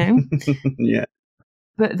afternoon, Yeah.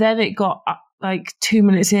 But then it got like 2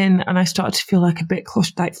 minutes in and I started to feel like a bit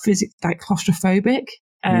claustrophobic.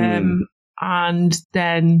 And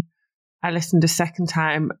then I listened a second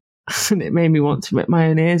time and it made me want to rip my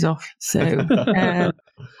own ears off. So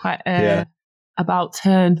quite about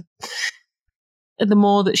turn. The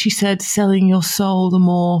more that she said selling your soul, the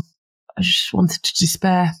more I just wanted to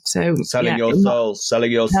despair. So selling your soul,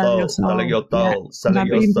 selling your soul, selling your soul, selling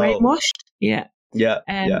your soul. Brainwashed? Yeah.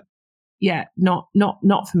 Yeah, not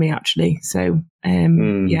for me actually. So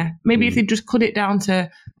maybe if they just cut it down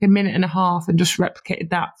to a minute and a half and just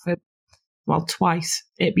replicated that for twice,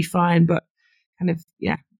 it'd be fine. But kind of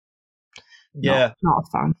not a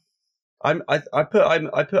fan. I'm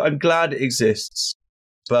glad it exists,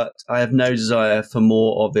 but I have no desire for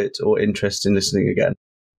more of it or interest in listening again.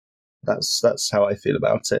 That's how I feel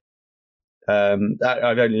about it.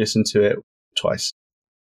 I've only listened to it twice.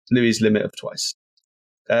 Louis' limit of twice.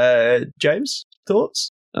 James,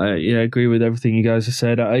 thoughts? I agree with everything you guys have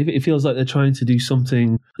said. It feels like they're trying to do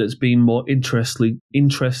something that's been more interestingly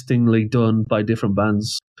done by different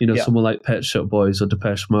bands. Someone like Pet Shop Boys or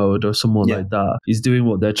Depeche Mode or someone like that is doing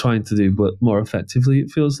what they're trying to do, but more effectively, it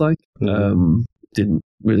feels like. Didn't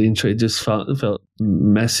really enjoy it. Just felt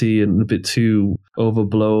messy and a bit too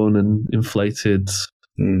overblown and inflated.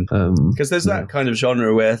 Because there's that kind of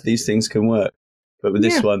genre where these things can work. But with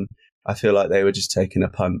this one, I feel like they were just taking a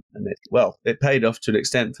punt, and it paid off to an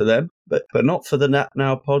extent for them, but not for the Nat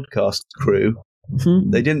Now podcast crew.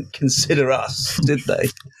 They didn't consider us, did they?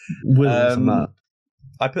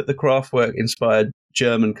 I put the Kraftwerk-inspired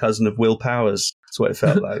German cousin of Will Powers. That's what it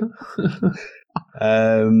felt like.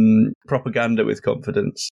 Propaganda with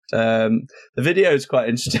confidence. The video is quite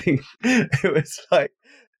interesting. It was like,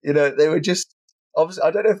 they were just, obviously,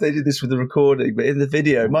 I don't know if they did this with the recording, but in the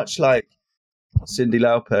video, much like Cyndi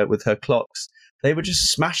Lauper with her clocks, they were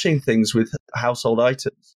just smashing things with household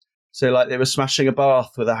items. So like they were smashing a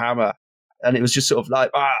bath with a hammer, and it was just sort of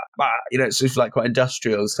like, it's sort of like quite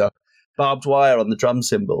industrial and stuff. Barbed wire on the drum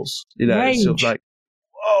cymbals, Range. sort of like,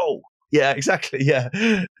 whoa. Yeah, exactly. Yeah.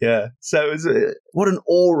 So it was what an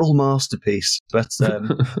oral masterpiece. But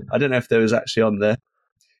I don't know if there was actually on there.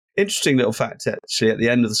 Interesting little fact, actually, at the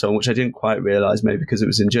end of the song, which I didn't quite realise, maybe because it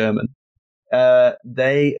was in German.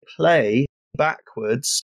 They play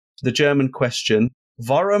backwards the German question,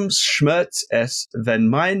 Warum schmerzt es, wenn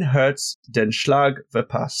mein Herz den Schlag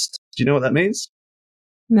verpasst? Do you know what that means?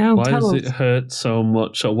 No, why does it hurt so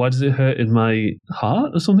much? Or why does it hurt in my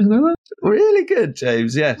heart or something like that? Really good,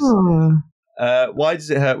 James, yes. Oh. Why does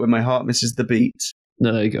it hurt when my heart misses the beat?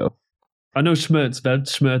 There you go. I know Schmerz,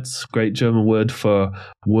 Weltschmerz, great German word for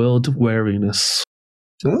world weariness.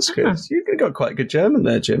 Oh, that's good. You've got quite good German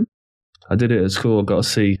there, Jim. I did it at school, got a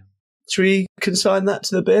C. Should we consign that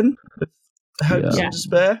to the bin? Hopes and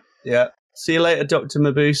despair? Yeah. See you later, Dr.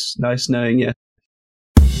 Mabuse. Nice knowing you.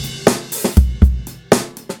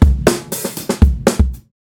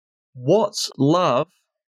 What's Love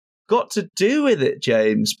Got to Do With It,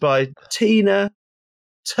 James, by Tina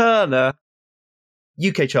Turner.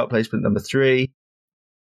 UK chart placement number 3.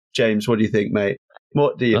 James, what do you think, mate?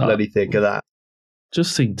 What do you bloody think of that?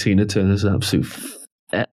 Just think Tina Turner's an absolute...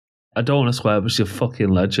 I don't want to swear, but she's a fucking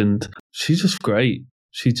legend. She's just great.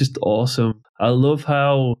 She's just awesome. I love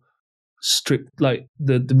how strict, like,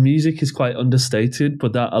 the music is quite understated,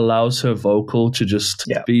 but that allows her vocal to just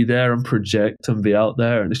be there and project and be out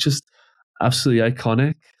there. And it's just absolutely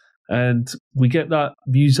iconic. And we get that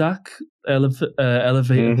Muzak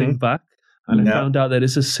elevator thing back. And I found out that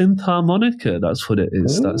it's a synth harmonica. That's what it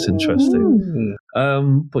is. Ooh. That's interesting.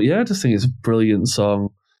 But yeah, I just think it's a brilliant song.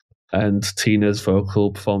 And Tina's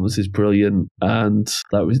vocal performance is brilliant. And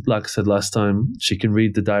like I said last time, she can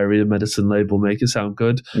read the diarrhea medicine label, make it sound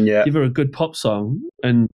good. Yeah. Give her a good pop song,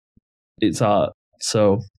 and it's art.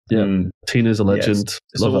 So, yeah, Tina's a legend. Yes.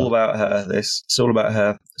 It's all about her, this. It's all about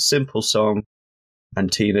her. Simple song. And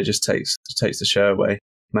Tina just takes the show away.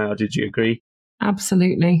 Mal, did you agree?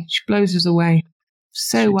 Absolutely. She blows us away.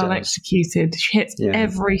 So well executed. She hits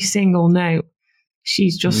every single note.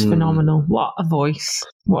 She's just phenomenal. What a voice.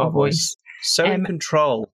 What a voice. So in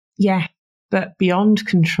control. Yeah, but beyond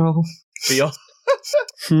control. Beyond.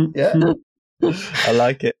 Yeah. I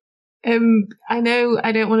like it. I know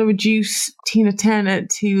I don't want to reduce Tina Turner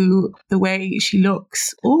to the way she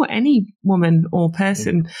looks, or any woman or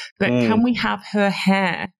person, but can we have her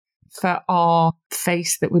hair for our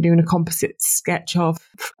face that we're doing a composite sketch of?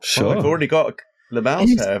 Sure. Well, we've already got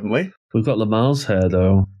Lamal's hair, haven't we? We've got Lamal's hair,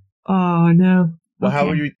 though. Oh, no. Well,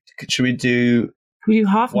 how should we do? Can we do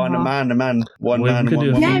half one and half? A man, one man, we could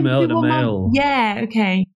do a female and a male. Yeah,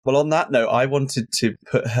 okay. Well, on that note, I wanted to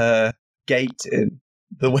put her gait in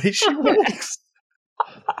the way she walks.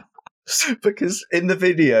 Because in the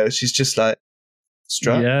video, she's just like,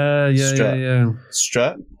 strut,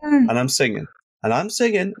 strut, and I'm singing.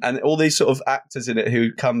 And all these sort of actors in it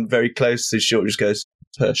who come very close to Short just goes,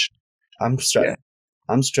 push, I'm strutting,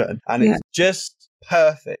 and it's just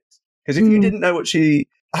perfect. Because if you didn't know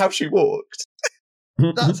how she walked,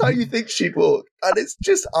 that's how you think she'd walk, and it's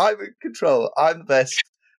just, I'm in control, I'm the best,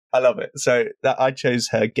 I love it. So that I chose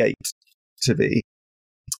her gait to be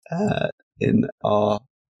in our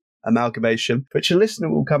amalgamation, which a listener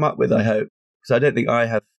will come up with, I hope, because I don't think I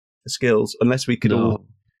have the skills, unless we could all.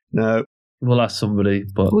 No. We'll ask somebody,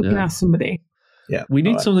 but we can ask somebody. Yeah, we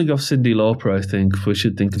need something off Cyndi Lauper. I think we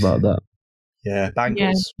should think about that. Yeah,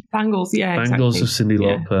 bangles. Yeah, bangles. Yeah, bangles exactly. of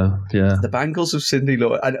Cyndi Lauper. Yeah, the bangles of Cyndi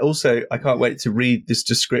Lauper, and also I can't wait to read this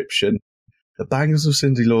description. The bangles of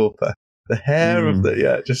Cyndi Lauper, the hair of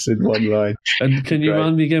just in one line. And can you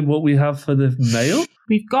remind me again what we have for the male?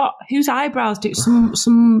 We've got whose eyebrows did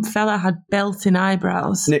some fella had belting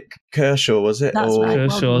eyebrows. Nick Kershaw, was it? That's right.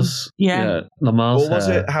 Kershaw's. Yeah, Lamar's. Or was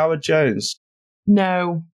it Howard Jones?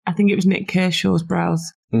 No, I think it was Nick Kershaw's brows.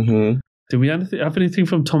 Mm-hmm. Do we have anything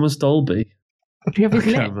from Thomas Dolby? Do you have his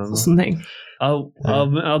lips or something?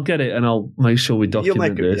 I'll get it and I'll make sure we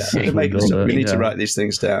document this. We need to write these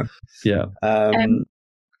things down. Yeah.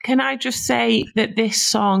 Can I just say that this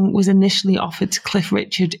song was initially offered to Cliff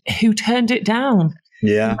Richard, who turned it down?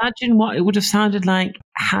 Yeah. Imagine what it would have sounded like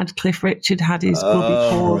had Cliff Richard had his grubby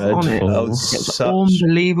paws on it. Oh, It's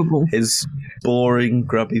unbelievable. His boring,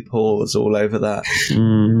 grubby paws all over that.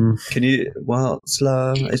 Can you? What's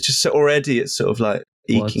love? It's just already. It's sort of like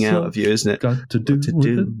eking out of you, isn't it? Got to do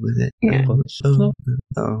with it. Yeah.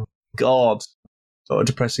 Oh God! What a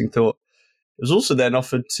depressing thought. It was also then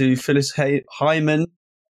offered to Phyllis Hyman.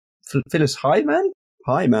 Phyllis Hyman.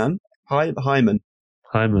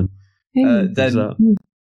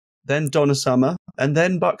 Then Donna Summer, and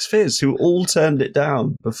then Bucks Fizz, who all turned it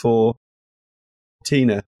down before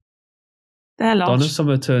Tina. They're lost. Donna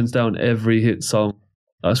Summer turns down every hit song.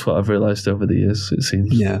 That's what I've realised over the years, it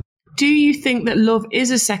seems. Yeah. Do you think that love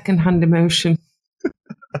is a second-hand emotion?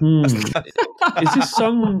 Is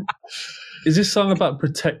this song about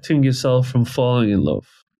protecting yourself from falling in love?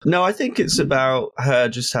 No, I think it's about her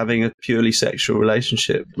just having a purely sexual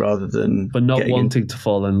relationship rather than... But not wanting to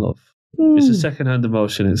fall in love. It's a second-hand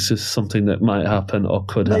emotion. It's just something that might happen or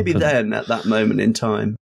could happen. Maybe then, at that moment in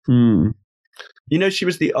time. You know, she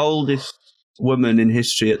was the oldest woman in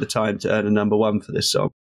history at the time to earn a number one for this song.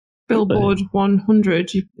 Billboard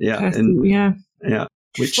 100. Yeah. Yeah.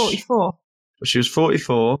 She's 44. She was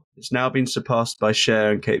 44. It's now been surpassed by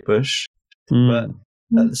Cher and Kate Bush. But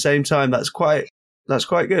at the same time, that's quite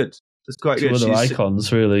good. It's quite good. Two other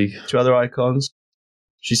icons, really. Two other icons.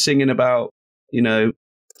 She's singing about,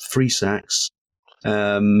 free sex.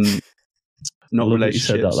 Not relationships.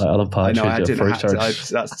 You said that like Alan Partridge. I know, I didn't have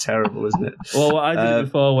to. That's terrible, isn't it? Well, I did it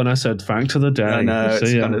before when I said Frank to the day. I know.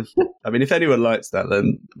 It's kind of, I mean, if anyone likes that,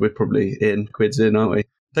 then we're probably quids in, aren't we?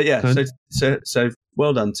 But yeah, so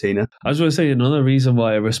well done, Tina. I was going to say another reason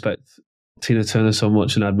why I respect Tina Turner so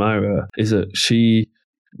much and admire her is that she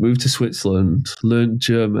moved to Switzerland, learned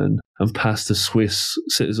German, and passed the Swiss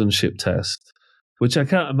citizenship test, which I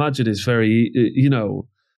can't imagine is very,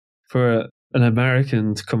 for an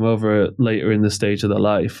American to come over later in the stage of their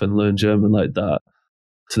life and learn German like that,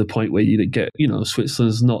 to the point where you get,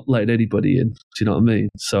 Switzerland's not letting anybody in. Do you know what I mean?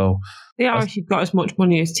 So the Irish have got as much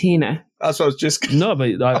money as Tina. That's what I was just... No,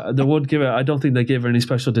 but they would give her... I don't think they gave her any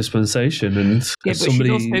special dispensation. And yeah,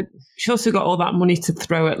 but she's also got all that money to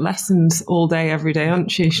throw at lessons all day, every day,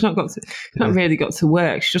 hasn't she? She's not really got to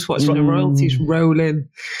work. She just watches the royalties roll in.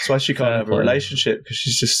 That's why she can't have a relationship, because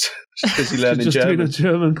she's just busy learning German. Doing her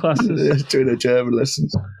German classes. Doing her German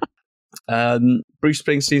lessons. Bruce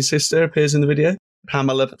Springsteen's sister appears in the video.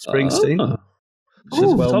 Pamela Springsteen. She's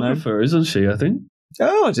a photographer, isn't she, I think?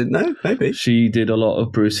 Oh, I didn't know. Maybe. She did a lot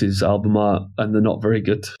of Bruce's album art, and they're not very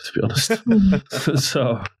good, to be honest.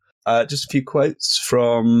 So, just a few quotes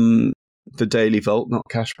from the Daily Vault, not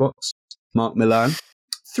Cashbox. Mark Milan.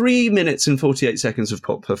 3 minutes and 48 seconds of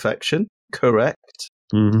pop perfection. Correct.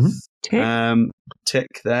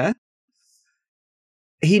 Tick there.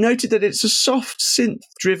 He noted that it's a soft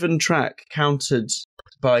synth-driven track countered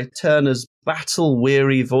by Turner's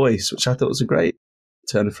battle-weary voice, which I thought was a great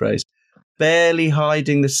Turner phrase. Barely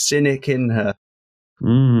hiding the cynic in her.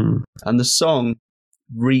 And the song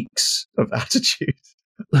reeks of attitude.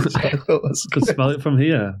 I could smell it from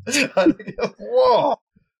here. Whoa!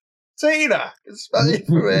 Tina! I can smell it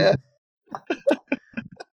from here.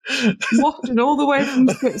 Wafting all the way from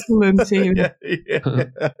Switzerland, Tina.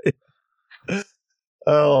 Yeah.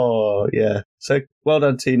 Oh, yeah. So, well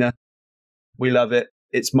done, Tina. We love it.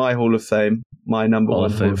 It's my Hall of Fame. My number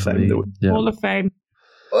one Hall of Fame. Hall of Fame.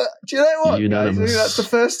 Well, do you know what, guys? I think that's the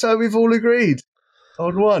first time we've all agreed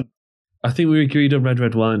on one. I think we agreed on Red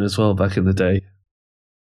Red Wine as well back in the day.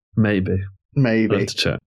 Maybe. I'll have to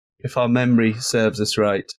check. If our memory serves us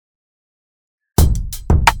right.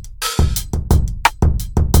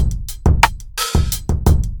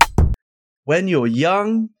 When You're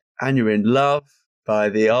Young and You're in Love by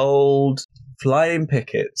the Old Flying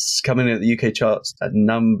Pickets, coming in at the UK charts at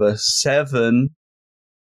number 7.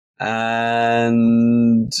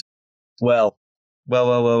 And, well.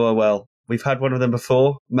 We've had one of them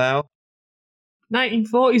before, Mal.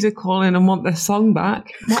 1940s are calling and want their song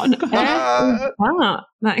back. What on earth is that?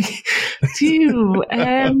 Like, dude,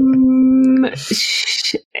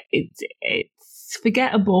 it's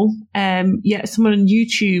forgettable. Yet someone on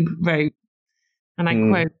YouTube wrote, and I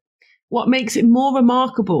quote, "What makes it more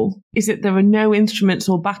remarkable is that there are no instruments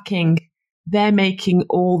or backing. They're making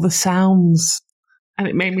all the sounds." And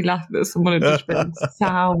it made me laugh that someone had just been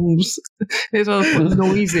sounds. There's all the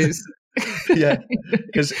noises. Yeah,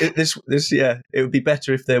 because it would be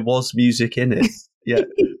better if there was music in it. Yeah,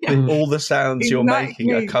 all the sounds you're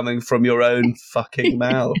making are coming from your own fucking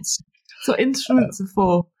mouths. That's what instruments are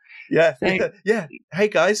for. Yeah, yeah. Hey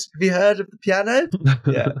guys, have you heard of the piano?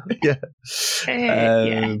 Yeah.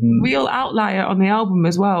 Real outlier on the album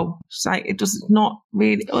as well. It's like it does not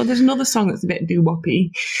really. Oh, there's another song that's a bit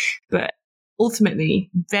doo-woppy, but ultimately,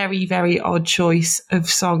 very, very odd choice of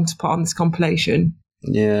song to put on this compilation.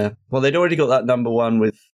 Yeah. Well, they'd already got that number one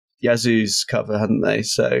with Yazoo's cover, hadn't they?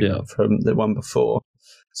 So from the one before.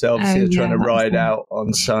 So obviously they're trying to ride out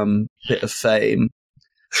on some bit of fame.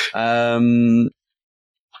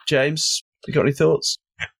 James, you got any thoughts?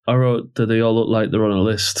 I wrote, do they all look like they're on a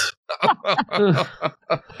list?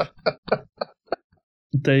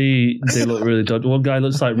 They look really dodgy. One guy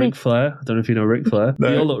looks like Ric Flair. I don't know if you know Ric Flair. No.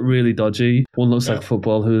 They all look really dodgy. One looks like a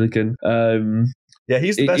football hooligan. Yeah,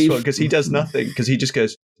 he's the best one because he does nothing, because he just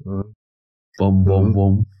goes boom, boom,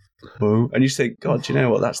 boom. And you think, God, do you know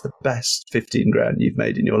what? That's the best 15 grand you've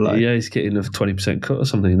made in your life. Yeah, he's getting a 20% cut or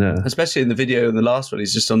something there. Especially in the video in the last one,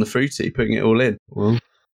 he's just on the fruity, putting it all in.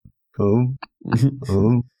 I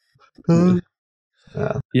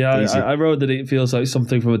wrote that it feels like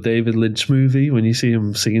something from a David Lynch movie when you see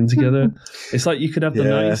them singing together. It's like you could have the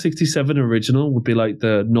 1967 original would be like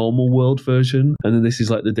the normal world version, and then this is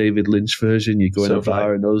like the David Lynch version. You go in a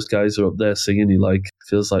bar and those guys are up there singing. You like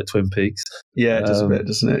feels like Twin Peaks. Yeah, it does a bit,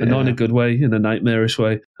 doesn't it? And not in a good way, in a nightmarish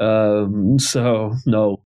way. So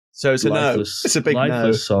no. So it's a lifeless, no. It's a big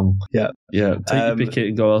lifeless song. Yeah. Take your picket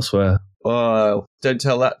and go elsewhere. Oh, don't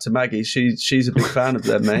tell that to Maggie. She's a big fan of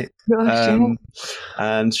them, mate.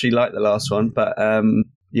 And she liked the last one, but I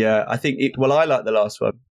think I liked the last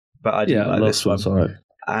one, but I didn't like this one. Right.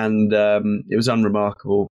 And it was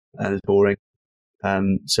unremarkable and it's boring.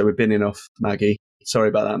 So we're binning off Maggie. Sorry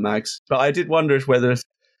about that, Mags. But I did wonder if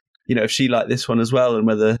she liked this one as well, and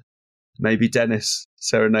whether maybe Dennis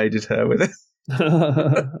serenaded her with it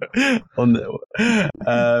on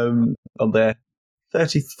their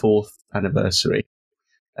 34th anniversary.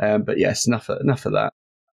 But yes, enough of that.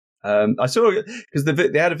 I saw, because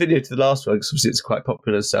they had a video to the last one, because obviously it's quite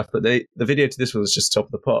popular and stuff, but the video to this one was just top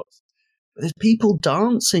of the pops. But there's people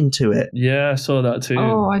dancing to it. Yeah, I saw that too.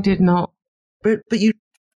 Oh, I did not. But you,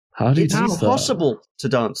 how did it's you impossible to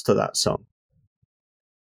dance to that song.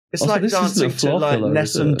 It's also, like dancing to like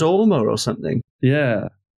Nessun Dorma or something. Yeah.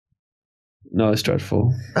 No, it's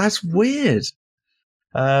dreadful. That's weird.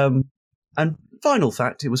 And final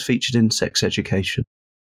fact, it was featured in Sex Education,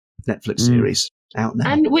 Netflix series, out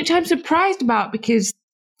now. And which I'm surprised about, because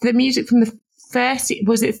the music from the first,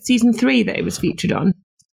 was it season 3 that it was featured on?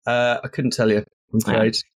 I couldn't tell you, I'm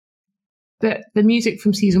afraid. But the music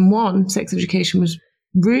from season 1, Sex Education, was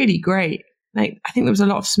really great. Like, I think there was a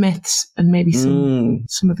lot of Smiths and maybe some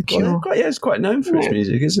of the Cure. Well, it's quite known for its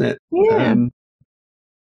music, isn't it? Yeah.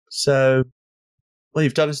 Well,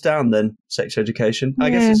 you've done us down then, Sex Education. I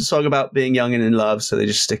guess it's a song about being young and in love, so they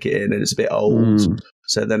just stick it in, and it's a bit old.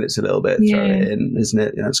 So then it's a little bit, throw it in, isn't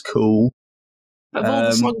it? That's cool. But of all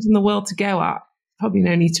the songs in the world to go at, probably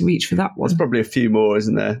no need to reach for that one. There's probably a few more,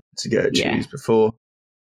 isn't there, to go choose before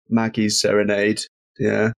Maggie's Serenade.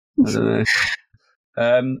 Yeah, I don't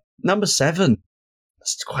know. Number 7.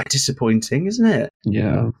 That's quite disappointing, isn't it?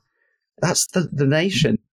 Yeah. That's the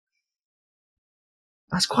Nation.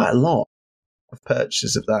 That's quite a lot of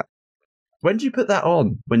purchases of that. When do you put that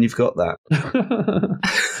on, when you've got that?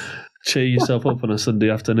 Cheer yourself up on a Sunday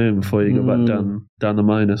afternoon before you go back down the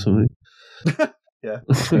mine or something. Yeah.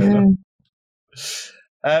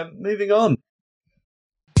 Moving on.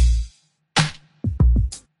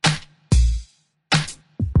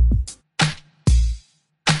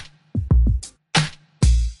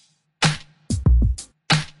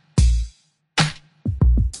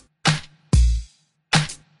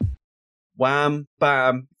 Wham,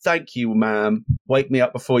 bam, thank you, ma'am. Wake me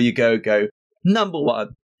up before you go. Number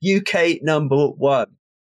 1. UK number 1.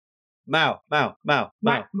 Mow.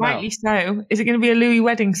 Rightly so. Is it going to be a Louis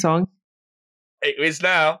wedding song? It is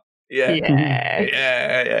now. Yeah.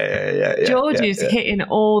 George is hitting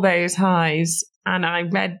all those highs, and I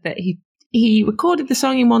read that he recorded the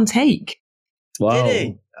song in one take. Wow. Did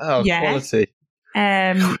he? Oh, quality.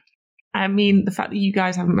 I mean, the fact that you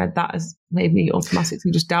guys haven't read that has made me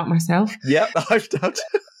automatically just doubt myself. Yep, I've doubted.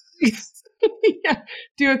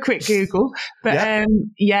 Do a quick Google. But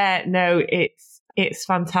it's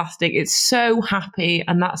fantastic. It's so happy,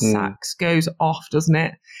 and that sax goes off, doesn't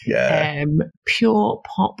it? Yeah. Pure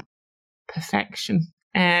pop perfection.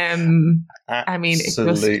 I mean, it's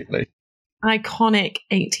just iconic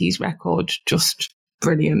 80s record. Just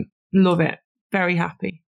brilliant. Love it. Very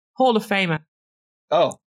happy. Hall of Famer.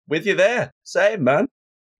 Oh, with you there. Same, man.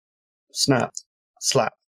 Snap.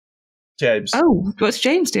 Slap. James. Oh, what's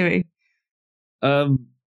James doing?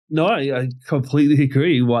 No, I completely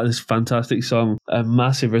agree. What this fantastic song.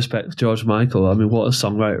 Massive respect for George Michael. I mean, what a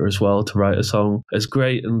songwriter as well, to write a song as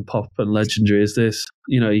great and pop and legendary as this.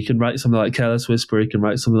 You know, you can write something like Careless Whisper, you can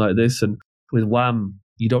write something like this, and with Wham,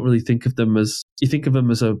 you don't really think of them as, you think of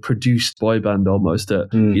them as a produced boy band almost, that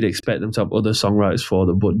you'd expect them to have other songwriters for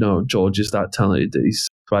them, but no, George is that talented that he's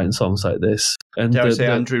writing songs like this. And dare I say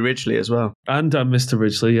Andrew Ridgeley as well. And Mr.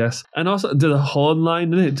 Ridgeley, yes. And also the horn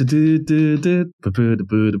line in it,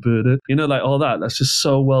 you know, like all that, that's just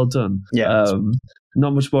so well done. Yeah.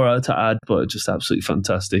 Not much more to add, but just absolutely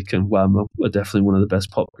fantastic. And Wham are definitely one of the best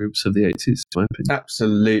pop groups of the 80s, in my opinion.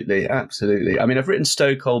 Absolutely, absolutely. I mean, I've written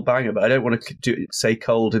Stone Cold Banger, but I don't want to say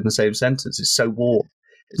cold in the same sentence. It's so warm.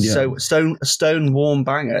 It's so stone warm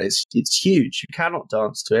banger. It's huge. You cannot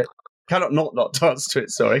dance to it. Cannot not dance to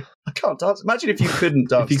it. Sorry, I can't dance. Imagine if you couldn't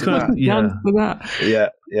dance to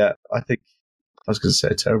that. Yeah. I think I was going to say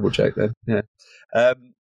a terrible joke then. Yeah.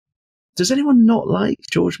 Does anyone not like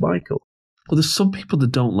George Michael? Well, there's some people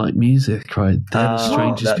that don't like music, right? They're the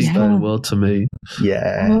strangest people in the world to me.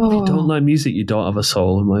 Yeah. If you don't like music, you don't have a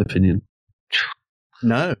soul, in my opinion.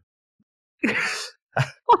 No.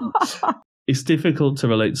 It's difficult to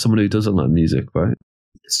relate to someone who doesn't like music, right?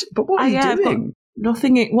 But what are you doing?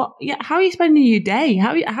 Nothing. What? Yeah. How are you spending your day?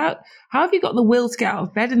 How have you got the will to get out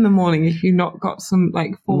of bed in the morning if you've not got some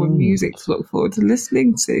like form of music to look forward to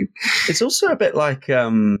listening to? It's also a bit like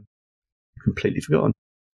completely forgotten.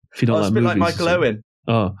 If you don't it's a bit like Michael Owen.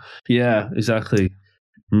 Oh, yeah, exactly.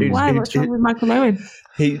 Why? What's wrong with Michael Owen?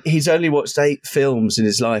 He's only watched 8 films in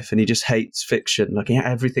his life, and he just hates fiction. Like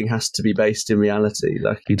everything has to be based in reality.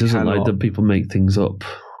 Like he doesn't like that people make things up.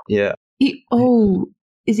 Yeah. Is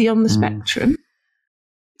he on the spectrum?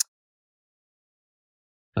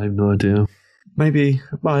 I have no idea. Maybe.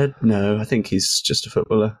 No, I think he's just a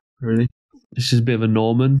footballer. Really. He's just a bit of a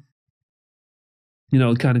Norman. You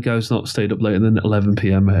know, the kind of guy who's not stayed up later than 11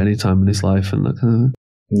 p.m. at any time in his life, and that.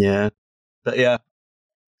 Yeah, but yeah,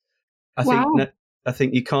 I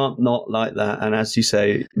think you can't not like that. And as you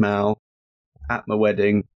say, Mal, at my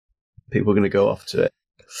wedding, people are going to go off to it.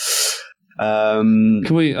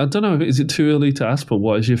 Can we? I don't know. Is it too early to ask? But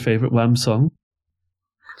what is your favourite Wham song?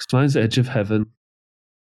 Because mine's "Edge of Heaven."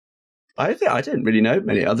 I didn't really know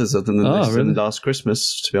many others other than this and Last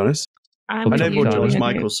Christmas. To be honest, I know more George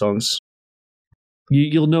Michael songs.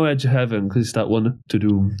 You'll know Edge of Heaven because it's that one.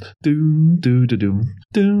 Doom, doom, doo, doo, doom,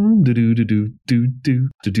 doom, doo, doo, doo, doo,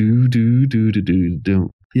 doo, doo, doo, doo, doo, doo.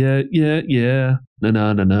 Yeah, yeah, yeah. Na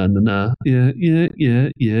na na na na na. Yeah, yeah, yeah,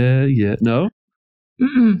 yeah, yeah. No.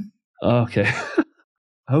 Okay.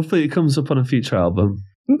 Hopefully, it comes up on a future album.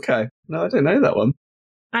 Okay. No, I don't know that one.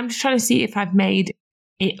 I'm just trying to see if I've made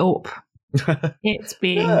it up. It's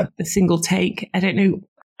being the single take. I don't know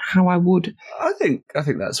how I would. I think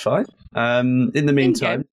that's fine. In the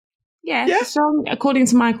meantime, the song, according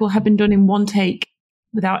to Michael, had been done in one take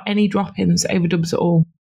without any drop-ins, overdubs at all.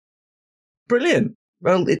 Brilliant.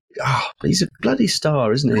 Well, he's a bloody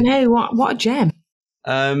star, isn't he? I know. What a gem.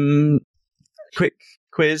 Quick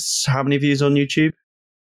quiz: how many views on YouTube?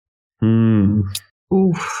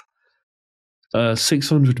 Oof.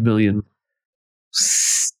 600 million.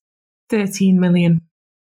 13 million.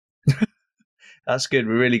 That's good.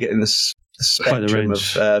 We're really getting the spectrum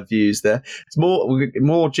of views there. It's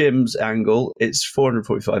more Jim's angle. It's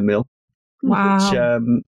 445 mil. Wow.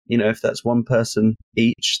 Which, if that's one person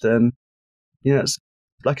each, then it's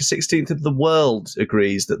like a 16th of the world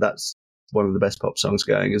agrees that that's one of the best pop songs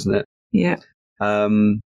going, isn't it? Yeah.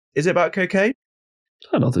 Is it about cocaine?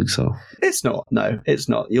 I don't think so. It's not. No, it's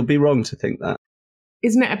not. You'll be wrong to think that.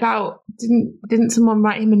 Isn't it about? Didn't someone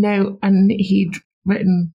write him a note and he'd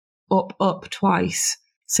written up twice?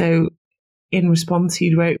 So in response,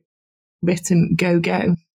 he'd written go.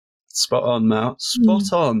 Spot on, Mal.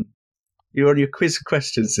 Spot on. You're on your quiz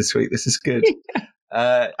questions this week. This is good.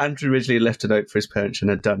 Andrew Ridgeley left a note for his parents and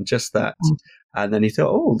had done just that. And then he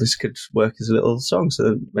thought, this could work as a little song.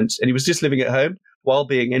 So and he was just living at home while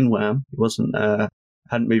being in Wham. He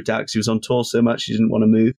hadn't moved out because he was on tour so much he didn't want to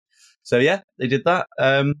move. So yeah, they did that.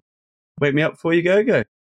 Wake me up before you go.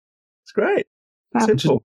 It's great.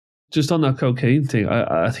 Simple. Just on that cocaine thing,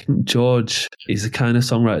 I think George is the kind of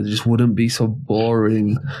songwriter that just wouldn't be so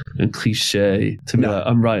boring and cliche to be like,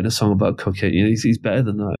 I'm writing a song about cocaine. He's better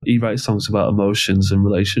than that. He writes songs about emotions and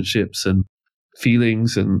relationships and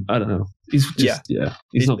feelings, and I don't know. He's just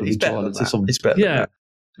He's not going to be drawn into something. He's better than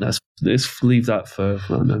that. Let's leave that for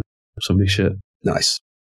somebody shit. Nice.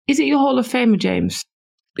 Is it your Hall of Famer, James?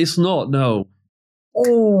 It's not. No.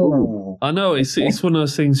 Oh, I know. It's one of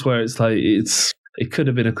those things where it's like it could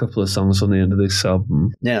have been a couple of songs on the end of this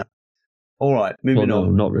album. Yeah. All right. Moving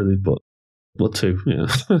on. Not really, but Well, 2, yeah.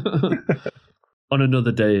 On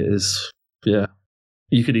another day, it is. Yeah.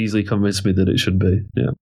 You could easily convince me that it should be.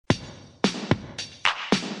 Yeah.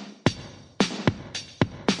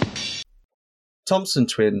 Thompson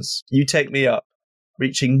Twins, You Take Me Up,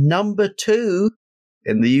 reaching number 2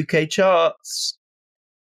 in the UK charts.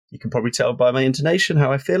 You can probably tell by my intonation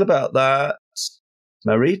how I feel about that.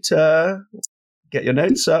 Marita, get your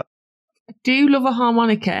notes up. I do love a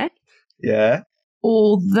harmonica. Yeah.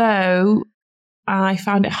 Although I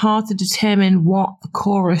found it hard to determine what the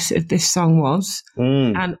chorus of this song was,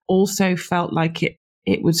 and also felt like it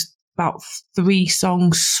was about 3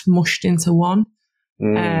 songs smushed into one.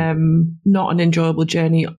 Not an enjoyable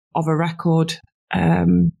journey of a record.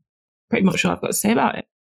 Pretty much all I've got to say about it.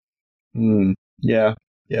 Yeah.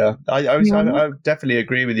 I definitely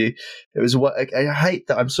agree with you. It was what I hate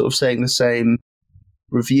that I'm sort of saying the same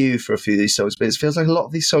review for a few of these songs, but it feels like a lot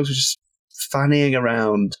of these songs are just fannying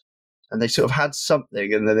around, and they sort of had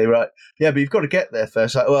something, and then they were like, "Yeah, but you've got to get there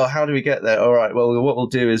first." Like, well, how do we get there? All right, well, what we'll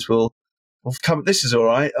do is we'll come. This is all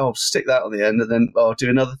right. I'll stick that on the end, and then I'll do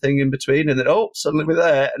another thing in between, and then suddenly we're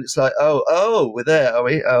there, and it's like, we're there, are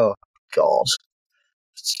we? Oh God.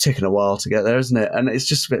 It's taken a while to get there, isn't it? And it's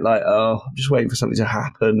just a bit like, I'm just waiting for something to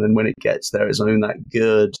happen. And when it gets there, it's not even that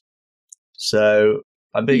good. So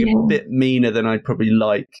I'm being a bit meaner than I'd probably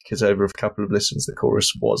like, because over a couple of listens, the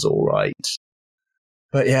chorus was all right.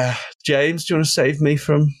 But yeah, James, do you want to save me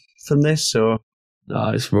from this? Or no,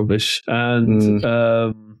 it's rubbish. And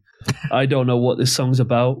I don't know what this song's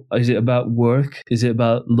about. Is it about work? Is it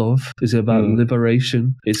about love? Is it about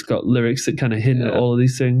liberation? It's got lyrics that kind of hint at all of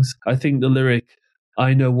these things. I think the lyric,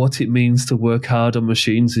 I know what it means to work hard on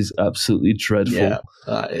machines, is absolutely dreadful. Yeah,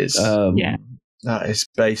 that is. That is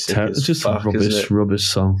basic. It's just fuck, a rubbish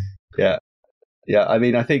song. Yeah. I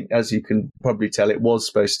mean, I think, as you can probably tell, it was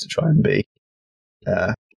supposed to try and be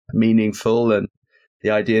meaningful, and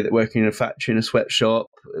the idea that working in a factory, in a sweatshop,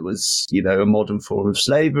 it was, a modern form of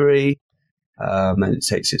slavery, and it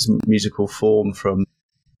takes its musical form from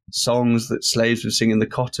songs that slaves would sing in the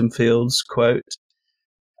cotton fields. Quote.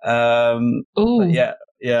 Yeah.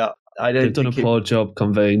 I don't. They've done a poor job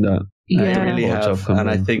conveying that. They really have, and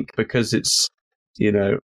I think because it's,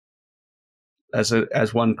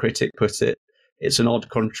 as one critic put it, it's an odd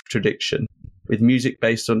contradiction. With music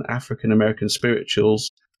based on African American spirituals,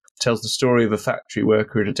 tells the story of a factory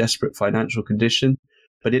worker in a desperate financial condition,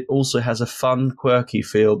 but it also has a fun, quirky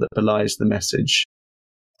feel that belies the message.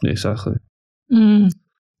 Exactly. And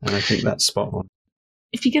I think that's spot on.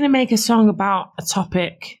 If you're going to make a song about a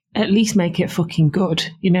topic, at least make it fucking good.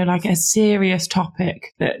 Like a serious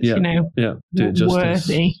topic that, do it justice.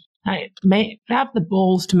 Worthy. Like, have the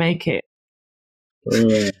balls to make it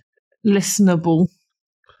listenable.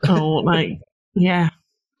 It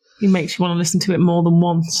makes you want to listen to it more than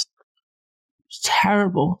once. It's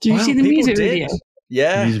terrible. Did you see the music video?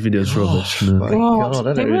 Yeah. The music video's rubbish. My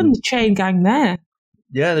God, they were in the chain gang there.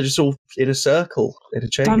 Yeah, they're just all in a circle, in a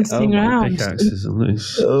chain. Dancing around. Pickaxes and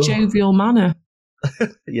this. Jovial manner.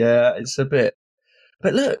 Yeah, it's a bit.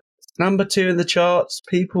 But look, number 2 in the charts.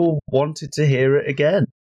 People wanted to hear it again.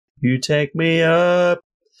 You Take Me Up.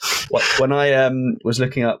 When I was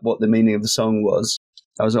looking up what the meaning of the song was,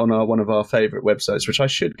 I was on one of our favourite websites, which I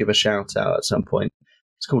should give a shout out at some point.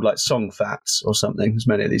 It's called like Song Facts or something. There's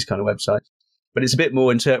many of these kind of websites. But it's a bit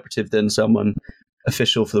more interpretive than someone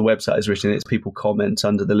official for the website has written. It's people comment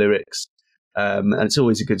under the lyrics. And it's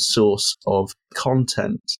always a good source of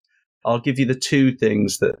content. I'll give you the 2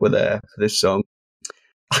 things that were there for this song.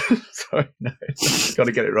 Sorry, no. Got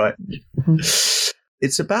to get it right.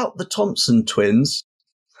 It's about the Thompson twins.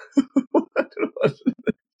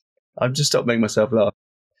 I've just stopped making myself laugh.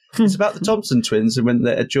 It's about the Thompson twins and when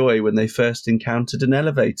they're a joy when they first encountered an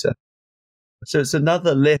elevator. So it's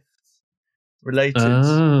another lift related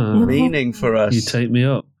meaning for us. You Take Me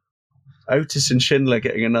Up. Otis and Schindler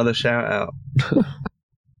getting another shout out.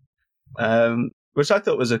 Which I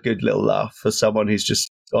thought was a good little laugh for someone who's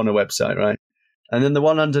just on a website, right? And then the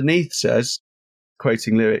one underneath says,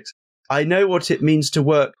 quoting lyrics, I know what it means to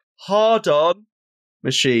work hard on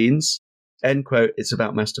machines, end quote. It's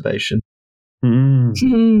about masturbation.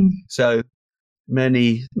 So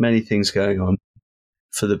many, many things going on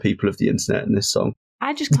for the people of the internet in this song.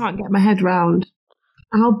 I just can't get my head round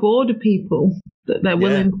how bored are people that they're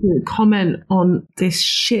willing to comment on this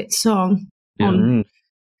shit song on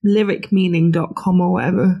lyricmeaning.com or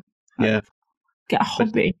whatever. Yeah. Get a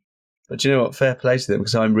hobby. But you know what? Fair play to them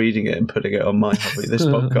because I'm reading it and putting it on my hobby, this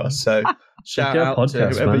podcast. So shout out to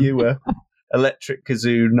whoever you were. Electric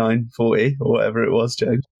Kazoo 940 or whatever it was,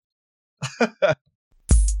 James.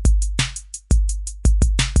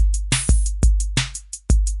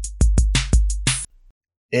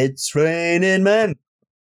 It's Raining Men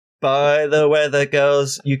by the Weather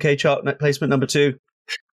Girls, UK chart placement number 2.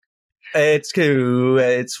 It's cool,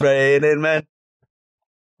 it's raining men.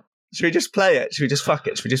 Should we just play it? Should we just fuck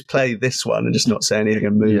it? Should we just play this one and just not say anything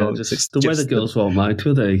and move on? The Weather Girls won't mind,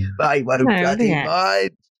 will they? They won't bloody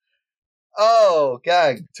mind. Oh,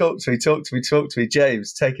 gang, talk to me.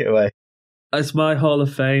 James, take it away. It's my Hall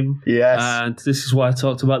of Fame. Yes. And this is why I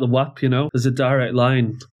talked about the WAP, you know. There's a direct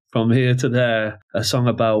line from here to there, a song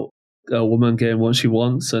about a woman getting what she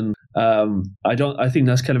wants, and I think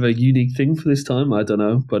that's kind of a unique thing for this time. I don't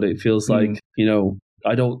know, but it feels like, you know,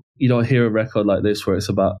 you don't hear a record like this where it's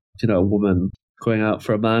about, you know, a woman going out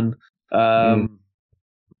for a man.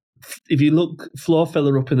 If you look Floor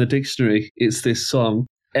Fella up in the dictionary, it's this song.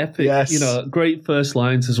 Epic, you know, great first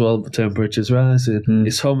lines as well. The temperature's rising.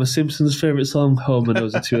 It's Homer Simpson's favorite song. Homer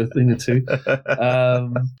knows a thing or two.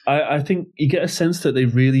 I think you get a sense that they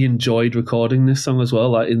really enjoyed recording this song as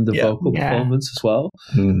well, like in the vocal performance as well.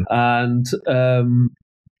 And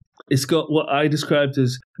it's got what I described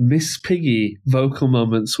as Miss Piggy vocal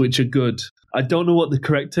moments, which are good. I don't know what the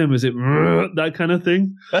correct term is. It that kind of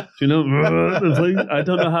thing. Do you know? I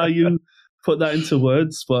don't know how you put that into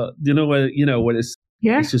words, but you know when it's.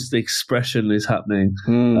 Yeah. It's just the expression is happening.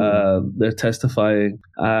 They're testifying.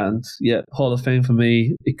 And Hall of Fame for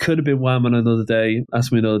me. It could have been Wham on another day.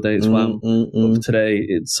 Ask me another day, it's Wham. But for today,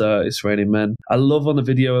 it's Raining Men. I love on the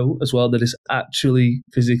video as well that it's actually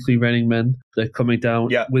physically raining men. They're coming down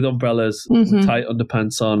with umbrellas, with tight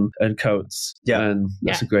underpants on and coats. Yeah. And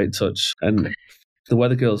that's a great touch. And the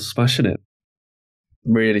Weather Girls smashing it.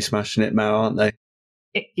 Really smashing it, Mal, aren't they?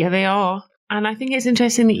 Yeah, they are. And I think it's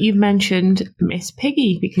interesting that you've mentioned Miss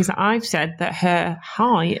Piggy, because I've said that her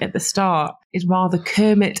high at the start is rather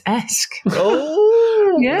Kermit-esque.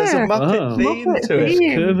 Oh, there's a Muppet theme to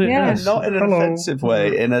it. Kermit-esque. Not in an offensive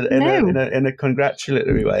way, in a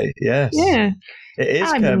congratulatory way. Yes. Yeah. It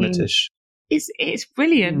is Kermitish. It's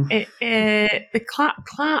brilliant. The clap,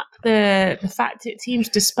 the fact it seems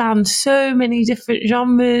to span so many different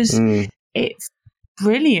genres. It's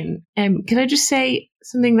brilliant. Can I just say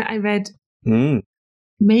something that I read?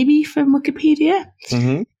 Maybe from Wikipedia.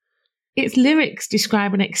 Its lyrics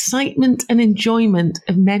describe an excitement and enjoyment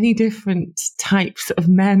of many different types of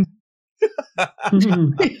men.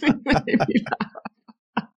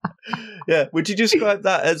 Yeah, would you describe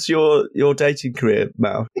that as your dating career,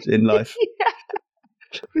 Mal, in life?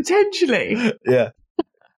 Potentially. Yeah,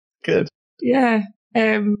 good. Yeah.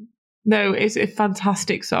 No, it's a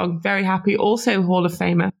fantastic song. Very happy. Also Hall of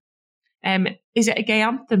Famer. Is it a gay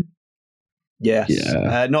anthem? Yes,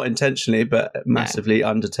 not intentionally, but massively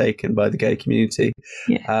undertaken by the gay community.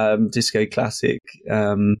 Disco classic,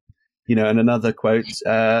 and another quote is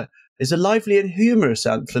a lively and humorous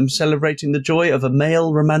anthem celebrating the joy of a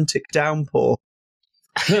male romantic downpour.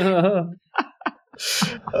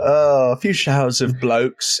 A few showers of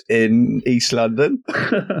blokes in East London.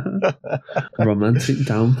 Romantic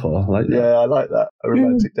downpour, I like that. Yeah, I like that. A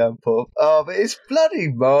romantic downpour. Oh, but it's bloody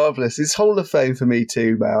marvellous. It's Hall of Fame for me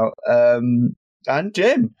too, Mal. And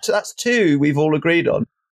Jim. So that's 2 we've all agreed on.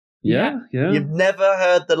 Yeah. You've never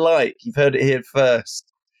heard the like. You've heard it here first.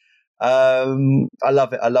 I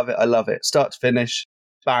love it. Start to finish,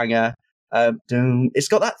 banger. It's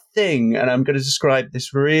got that thing, and I'm going to describe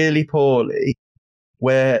this really poorly,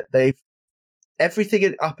 where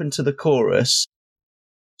everything up into the chorus,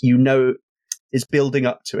 is building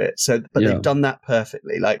up to it. So, but they've done that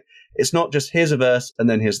perfectly. Like, it's not just here's a verse and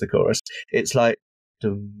then here's the chorus. It's like,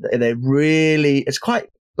 it's quite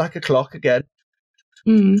like a clock again.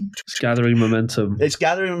 It's gathering momentum.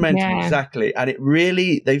 Exactly. And it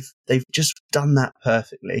really, they've just done that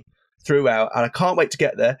perfectly throughout, and I can't wait to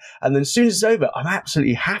get there. And then as soon as it's over, I'm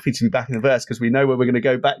absolutely happy to be back in the verse, because we know where we're going to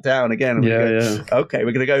go back down again. And okay,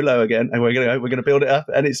 we're going to go low again, and we're going to build it up,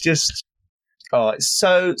 and it's just, it's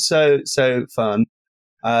so fun.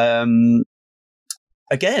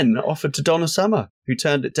 Again, offered to Donna Summer, who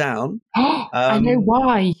turned it down. I know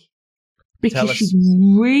why. Because she's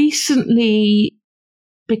recently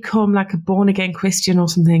become like a born again Christian or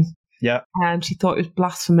something. Yeah, and she thought it was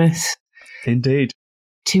blasphemous. Indeed.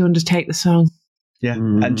 To undertake the song. Yeah.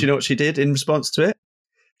 And do you know what she did in response to it?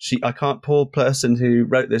 Poor person who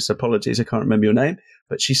wrote this, apologies, I can't remember your name,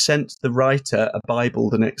 but she sent the writer a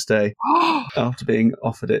Bible the next day after being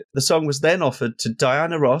offered it. The song was then offered to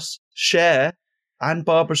Diana Ross, Cher, and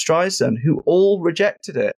Barbara Streisand, who all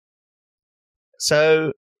rejected it.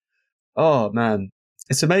 So, oh man,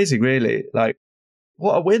 it's amazing, really. Like,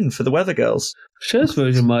 what a win for the Weather Girls. Cher's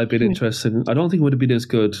version might have been interesting. I don't think it would have been as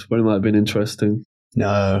good, but it might have been interesting.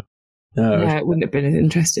 No. Yeah, it wouldn't have been as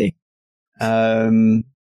interesting.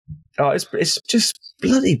 Oh, it's just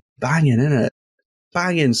bloody banging, isn't it?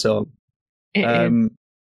 Banging song.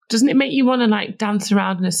 Doesn't it make you want to like dance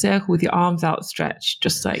around in a circle with your arms outstretched,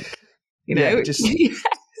 just like, you know? Yeah, just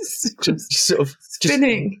sort of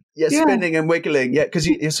spinning. Spinning and wiggling. Yeah, because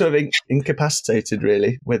you're sort of incapacitated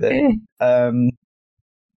really with it. Yeah.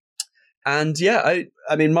 And yeah,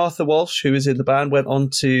 I mean, Martha Walsh, who was in the band, went on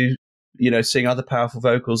to, sing other powerful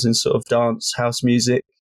vocals in sort of dance, house music.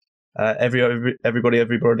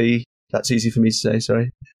 Everybody. That's easy for me to say.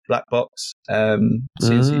 Sorry. Black Box,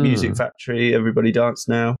 CNC Music Factory, Everybody Dance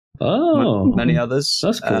Now. Oh, many others.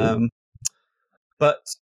 That's cool. But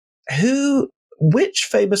which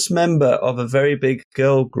famous member of a very big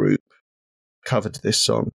girl group covered this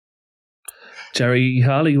song? Jerry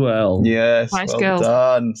Halliwell. Yes, Spice well Girls.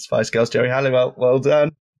 done. Spice Girls, Jerry Halliwell. Well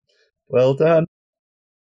done. Well done.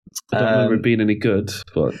 I don't remember it being any good,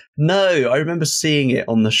 but no, I remember seeing it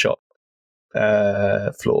on the shop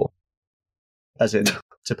floor, as in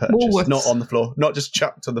to purchase, Woolworths. Not on the floor, not just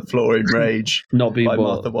chucked on the floor in rage. Not being by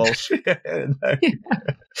bought. Martha Walsh. No.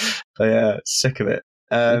 Yeah, sick of it.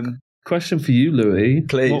 Question for you, Louis.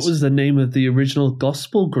 Please. What was the name of the original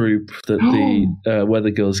gospel group that the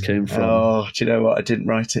Weather Girls came from? Oh, do you know what? I didn't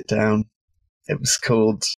write it down. It was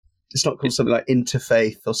called. It's not called something like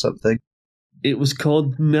Interfaith or something. It was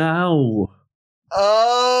called Now.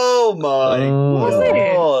 Oh my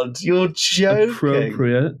God! You're joking.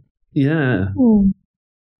 Appropriate. Yeah.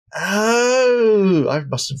 Oh, I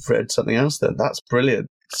must have read something else then. That's brilliant.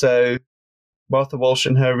 So, Martha Walsh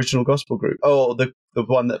and her original gospel group. Oh, the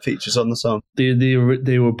one that features on the song.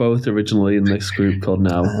 They were both originally in this group called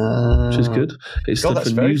Now, which is good. It's God,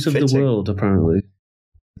 the News of the World, apparently.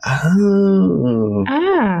 Oh.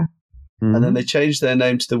 Mm-hmm. And then they changed their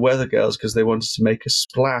name to the Weather Girls because they wanted to make a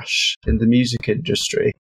splash in the music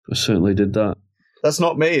industry. I certainly did that. That's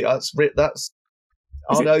not me. I'll own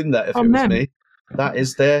that if it was me. That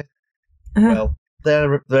is their,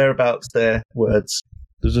 thereabouts their words.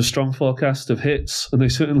 There's a strong forecast of hits, and they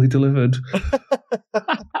certainly delivered.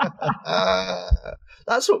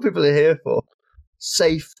 That's what people are here for.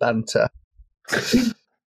 Safe banter.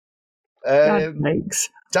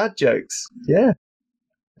 Dad jokes. Yeah.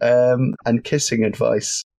 And kissing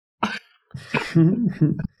advice.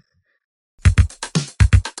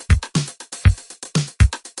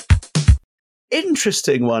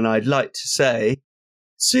 Interesting one, I'd like to say.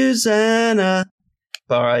 Susanna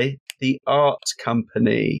by The Art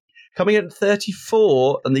Company. Coming in at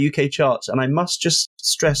 34 on the UK charts. And I must just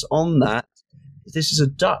stress on that, this is a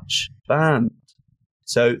Dutch band.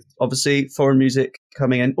 So obviously foreign music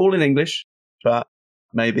coming in, all in English, but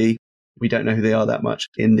maybe we don't know who they are that much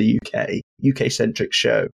in the UK. UK-centric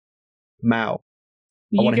show. Mao.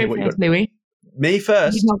 I want to hear what you've got. Louis. Me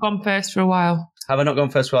first. You've not gone first for a while. Have I not gone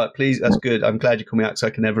first for a while? Please, that's good. I'm glad you're coming out because I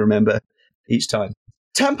can never remember each time.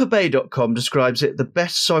 TampaBay.com describes it the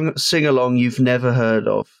best song sing-along you've never heard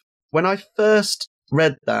of. When I first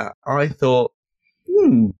read that, I thought,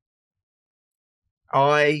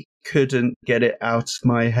 I couldn't get it out of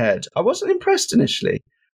my head. I wasn't impressed initially,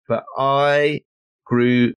 but I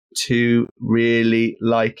grew to really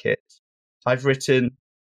like it. I've written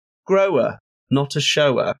grower, not a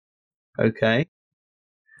shower. Okay.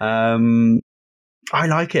 I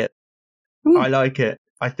like it. I like it.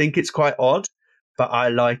 I think it's quite odd, but I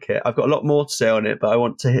like it. I've got a lot more to say on it, but I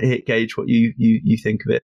want to gauge what you think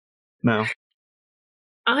of it now.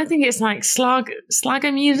 I think it's like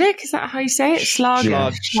Schlager music. Is that how you say it?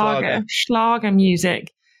 Schlager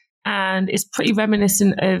music. And it's pretty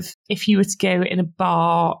reminiscent of if you were to go in a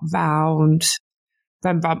bar round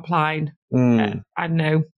Rembrandtplein, I don't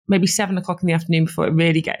know, maybe 7 o'clock in the afternoon before it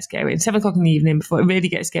really gets going, 7 o'clock in the evening before it really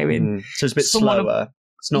gets going. So it's a bit slower.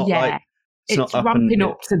 It's not like it's ramping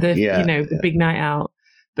up to the the big night out.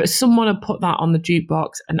 But someone would put that on the jukebox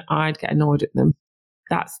and I'd get annoyed at them.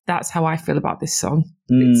 That's how I feel about this song.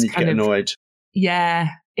 It's kind of annoyed. Yeah,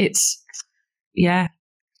 it's Did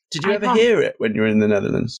you ever hear it when you were in the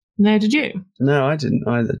Netherlands? No, did you? No, I didn't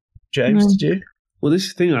either. James, did you? Well,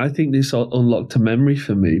 this thing, I think this unlocked a memory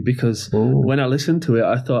for me because when I listened to it,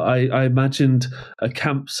 I thought I imagined a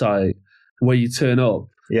campsite where you turn up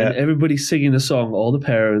and everybody's singing the song, all the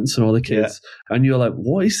parents and all the kids, and you're like,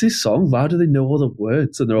 what is this song? How do they know all the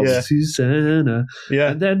words? And they're all Susanna.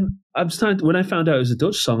 Yeah. And then when I found out it was a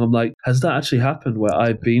Dutch song, I'm like, has that actually happened where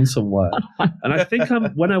I've been somewhere? And I think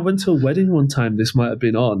when I went to a wedding one time, this might have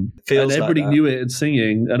been on. And everybody knew it and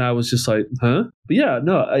singing, and I was just like, huh? But yeah,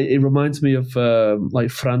 no, it reminds me of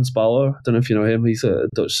like Frans Bauer. I don't know if you know him. He's a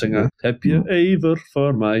Dutch singer. Heb je ever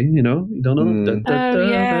for mij? You know? You don't know?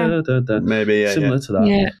 Maybe, yeah. Similar to that.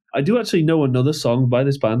 Yeah. I do actually know another song by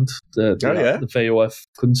this band, the VOF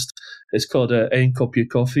Kunst. It's called Eén Kopje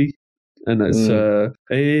Koffie. And it's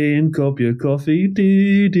Eén Kopje Koffie,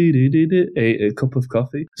 a cup of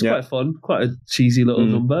coffee. It's quite fun, quite a cheesy little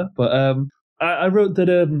number. But I wrote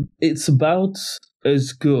that it's about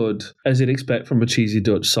as good as you'd expect from a cheesy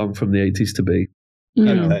Dutch song from the 80s to be.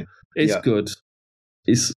 Okay. It's good.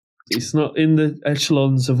 It's not in the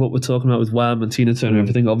echelons of what we're talking about with Wham and Tina Turner and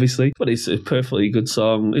everything, obviously, but it's a perfectly good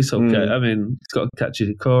song. It's okay. I mean, it's got a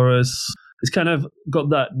catchy chorus. It's kind of got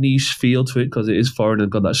that niche feel to it because it is foreign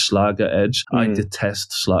and got that Schlager edge. I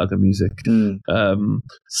detest Schlager music.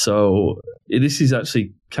 So this is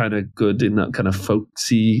actually kind of good in that kind of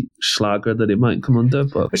folksy Schlager that it might come under.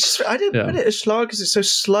 But I didn't put it as Schlager because it's so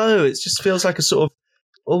slow. It just feels like a sort of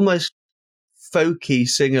almost folky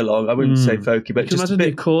sing-along. I wouldn't say folky, but just imagine the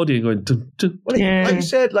accordion going dun, dun, like you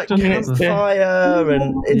said, like campfire,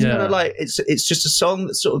 and it's kind of like it's just a song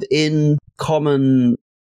that's sort of in common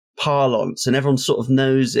parlance and everyone sort of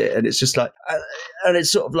knows it, and it's just like, and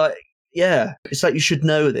it's sort of like, it's like you should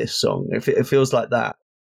know this song. It feels like that.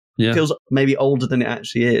 It feels maybe older than it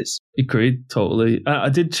actually is. Agreed, totally. I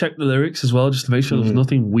did check the lyrics as well just to make sure there's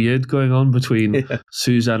nothing weird going on between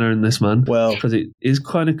Susanna and this man. Well, because it is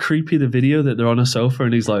kind of creepy, the video that they're on a sofa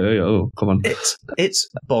and he's like, oh, come on. It's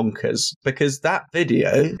bonkers because that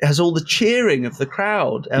video has all the cheering of the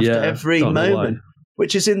crowd after every moment,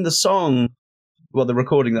 which is in the song. Well, the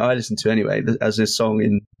recording that I listened to anyway, as a song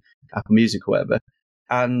in Apple Music or whatever.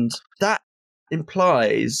 And that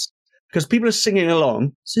implies, because people are singing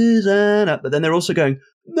along, Susanna, but then they're also going,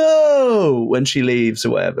 no, when she leaves or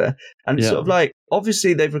whatever. And it's sort of like,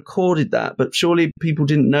 obviously they've recorded that, but surely people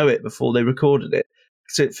didn't know it before they recorded it.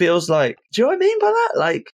 So it feels like, do you know what I mean by that?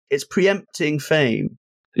 Like, it's preempting fame.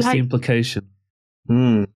 It's the implication.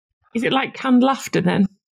 Is it like canned laughter then?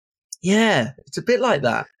 Yeah, it's a bit like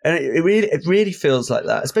that, and it really feels like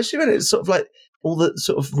that, especially when it's sort of like all the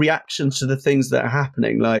sort of reactions to the things that are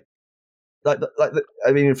happening. Like I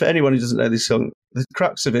mean, for anyone who doesn't know this song, the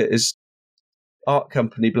crux of it is art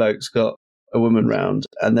company bloke's got a woman round,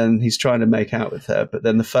 and then he's trying to make out with her, but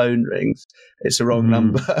then the phone rings. It's the wrong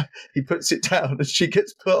number. He puts it down, and she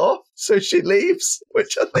gets put off, so she leaves,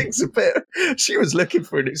 which I think's a bit. She was looking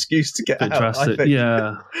for an excuse to get out. Drastic.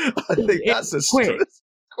 I think that's a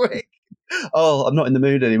quick. Oh, I'm not in the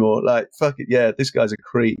mood anymore. Like, fuck it. Yeah, this guy's a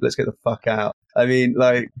creep. Let's get the fuck out. I mean,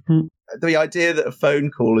 like, the idea that a phone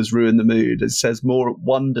call has ruined the mood, it says more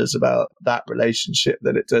wonders about that relationship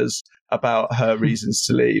than it does about her reasons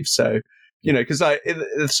to leave. So, you know, because like in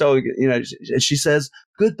the song, you know, she says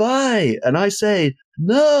goodbye, and I say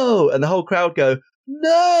no, and the whole crowd go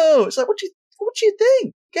no. It's like, what do you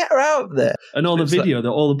think? Get her out of there. And all the video, like,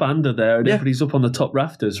 all the band are there, and everybody's up on the top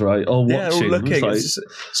rafters, right? All watching. All looking. It's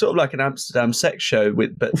sort of like an Amsterdam sex show,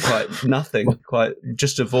 but quite nothing. Quite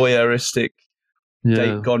just a voyeuristic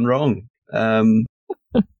date gone wrong.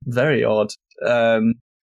 Very odd.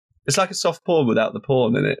 It's like a soft porn without the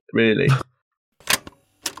porn in it, really.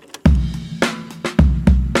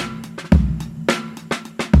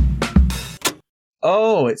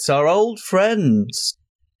 Oh, it's our old friends.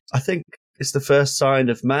 I think it's the first sign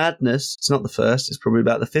of madness. It's not the first. It's probably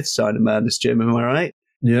about the fifth sign of madness, Jim. Am I right?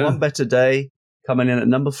 Yeah. One Better Day coming in at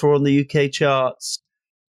number 4 on the UK charts.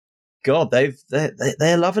 God,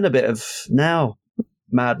 they're loving a bit of now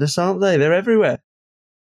madness, aren't they? They're everywhere.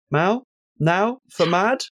 Now for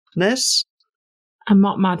madness. I'm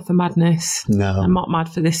not mad for madness. No, I'm not mad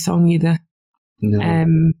for this song either.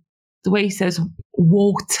 No. The way he says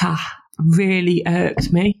water really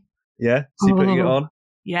irked me. Yeah, is he putting it on?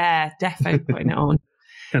 Yeah, definitely putting it on.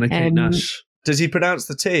 Kind of Kate Nash. Does he pronounce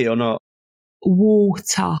the T or not?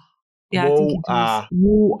 Water. Yeah, I think he does.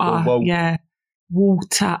 Water. Yeah.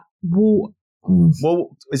 Water.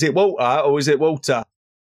 Is it Walter or is it Walter?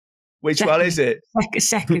 Which one is it?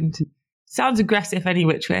 Second. Sounds aggressive any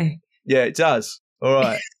which way. Yeah, it does. All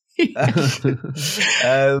right.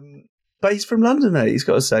 But he's from London, mate. He's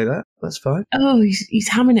got to say that. That's fine. Oh, he's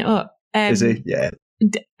hamming it up. Is he? Yeah.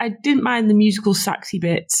 I didn't mind the musical saxy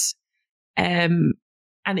bits, and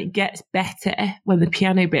it gets better when the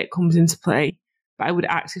piano bit comes into play, but I would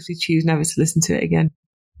actively choose never to listen to it again.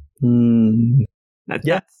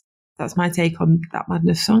 That's my take on that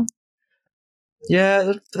Madness song.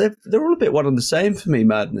 Yeah, they're all a bit one and the same for me,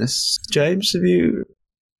 Madness. James, have you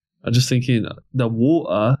I'm just thinking the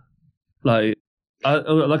water, like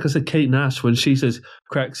I said, Kate Nash, when she says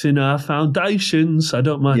cracks in our foundations, I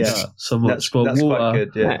don't mind that so much. But that's water, quite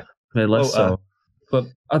good, yeah. Less so. But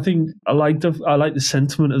I think I like the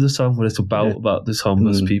sentiment of the song, what it's about this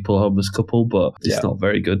homeless homeless couple, but it's not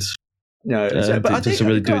very good. No, but I think doesn't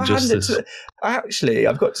really do it justice.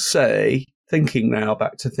 I've got to say, thinking now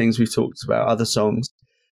back to things we've talked about, other songs,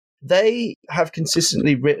 they have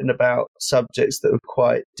consistently written about subjects that are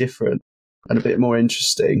quite different and a bit more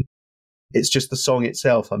interesting. It's just the song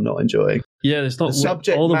itself I'm not enjoying. Yeah, it's not.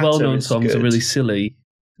 All the well-known songs are really silly.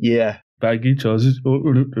 Yeah. Baggy trousers. But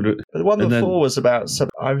the one before was about some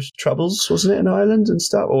Irish troubles, wasn't it, in Ireland and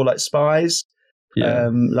stuff? Or like spies. Yeah.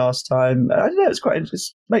 Last time. I don't know, it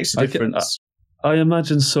makes a difference. I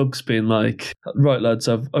imagine Suggs being like, right, lads,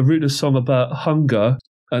 I've written a song about hunger,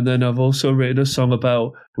 and then I've also written a song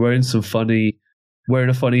about wearing a funny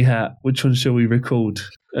hat. Which one shall we record?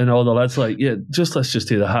 And all the lads like, let's just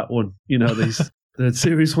do the hat one. You know, the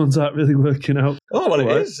serious ones aren't really working out. Oh, well,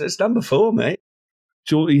 it is. It's number 4, mate.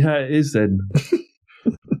 Jaunty hat it is then.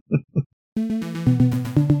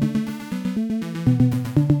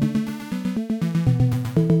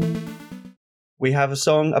 We have a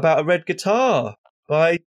song about a red guitar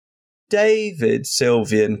by David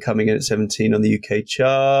Sylvian coming in at 17 on the UK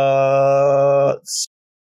charts.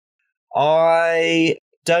 I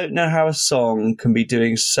don't know how a song can be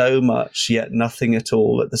doing so much yet nothing at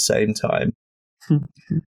all at the same time.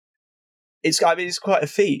 It's quite a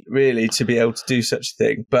feat, really, to be able to do such a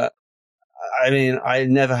thing. But I mean, I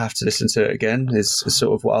never have to listen to it again. Is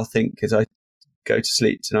sort of what I'll think as I go to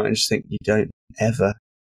sleep tonight and just think, you don't ever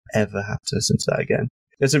have to listen to that again.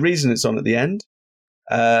 There's a reason it's on at the end,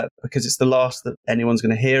 because it's the last that anyone's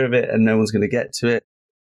going to hear of it and no one's going to get to it.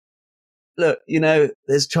 Look,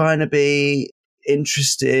 there's trying to be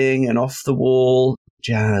interesting and off the wall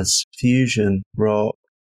jazz, fusion, rock,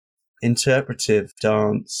 interpretive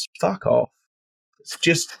dance. Fuck off.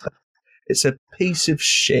 It's a piece of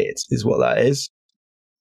shit is what that is.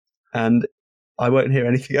 And I won't hear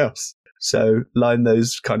anything else. So line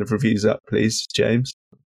those kind of reviews up, please, James.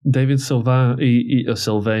 David Sylvain, or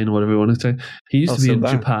Sylvain, whatever you want to say. He used to be in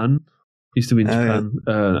Japan.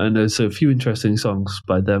 And there's a few interesting songs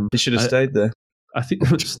by them. He should have stayed there. I think,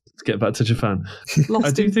 let's get back to Japan.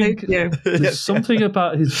 I do think there's something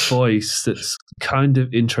about his voice that's kind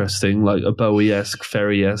of interesting, like a Bowie-esque,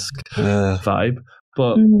 Ferry-esque vibe.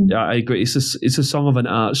 But I agree, it's a song of an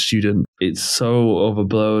art student. It's so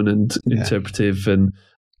overblown and interpretive, and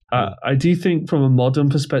I do think from a modern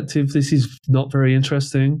perspective, this is not very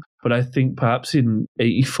interesting. But I think perhaps in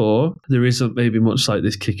 84, there isn't maybe much like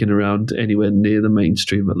this kicking around anywhere near the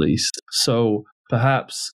mainstream, at least. So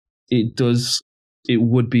perhaps it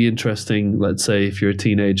would be interesting, let's say, if you're a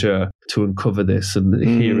teenager, to uncover this and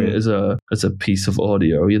hear it as a piece of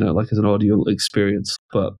audio, like as an audio experience.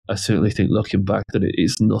 But I certainly think, looking back, that it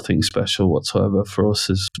is nothing special whatsoever for us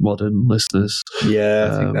as modern listeners.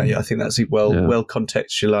 Yeah, I think that's well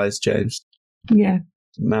contextualized, James. Yeah.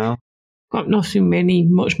 Mal? Got nothing really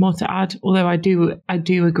much more to add, although I do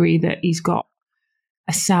agree that he's got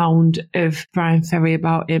a sound of Brian Ferry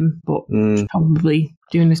about him, but probably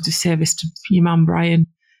doing us a disservice to your man Brian.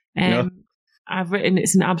 I've written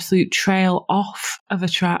it's an absolute trail off of a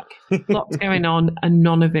track. Lots going on and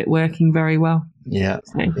none of it working very well. Yeah.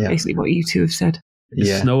 So basically what you two have said.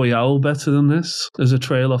 Is Snowy Owl better than this as a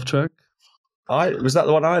trail off track? Was that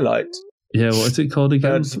the one I liked? Yeah, what is it called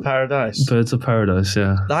again? Birds of Paradise. Birds of Paradise,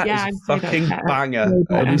 yeah. That is a fucking banger.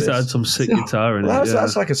 At least it had some sick guitar in it.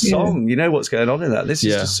 That's like a song. You know what's going on in that. This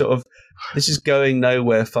is just sort of, this is going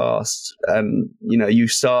nowhere fast. And, you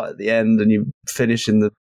start at the end and you finish in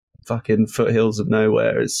the fucking foothills of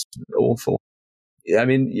nowhere. It's awful. I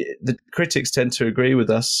mean, the critics tend to agree with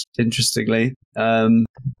us, interestingly.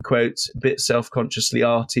 Quote, a bit self-consciously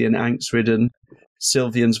arty and angst-ridden.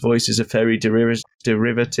 Sylvian's voice is a very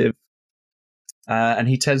derivative. And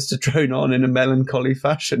he tends to drone on in a melancholy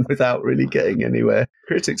fashion without really getting anywhere.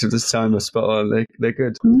 Critics of this time are spot on. They're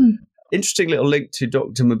good. Interesting little link to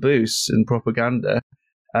Dr. Mabuse and Propaganda.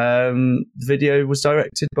 The video was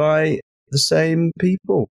directed by the same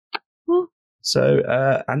people.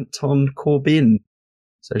 So Anton Corbijn.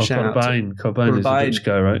 So shout out to Corbijn is the Dutch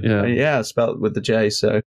guy, right? Yeah. Yeah, spelled with the J,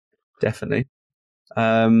 so definitely.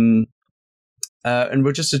 And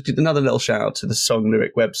we'll just do another little shout out to the song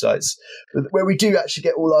lyric websites where we do actually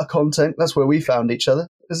get all our content. That's where we found each other,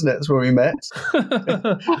 isn't it? That's where we met.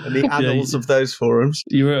 And the annals of those forums.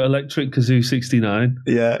 You were Electric Kazoo 69.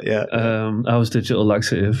 Yeah. I was Digital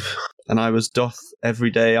Laxative. And I was Doth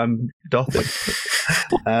every day. I'm Dothing.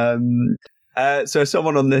 So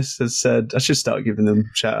someone on this has said, I should start giving them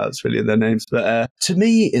shout-outs really in their names, but to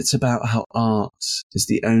me, it's about how art is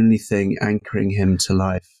the only thing anchoring him to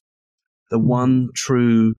life. The one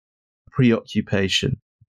true preoccupation.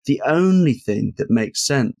 The only thing that makes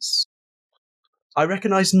sense. I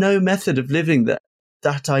recognize no method of living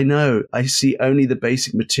that I know. I see only the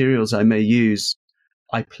basic materials I may use.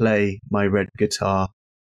 I play my red guitar.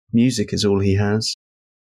 Music is all he has.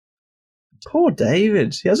 Poor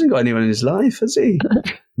David. He hasn't got anyone in his life, has he?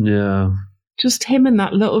 Yeah. Just him and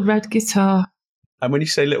that little red guitar. And when you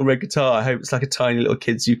say little red guitar, I hope it's like a tiny little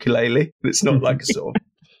kid's ukulele. It's not like a sort of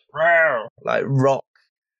like rock,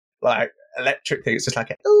 like electric thing. It's just like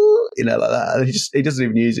a, like that. And he doesn't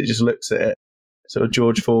even use it. He just looks at it. Sort of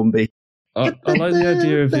George Formby. I like the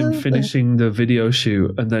idea of him finishing the video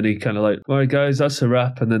shoot and then he kind of like, all right, guys, that's a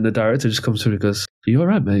wrap. And then the director just comes through and goes, are you all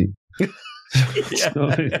right, mate? Are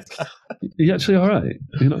you actually all right?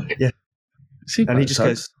 You know? Yeah. And he just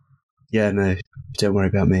goes, yeah, no, don't worry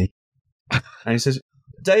about me. And he says,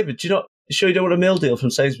 David, you sure you don't want a meal deal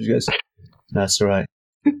from Sainsbury's? He goes, no, that's all right.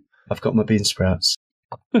 I've got my bean sprouts.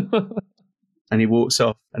 And he walks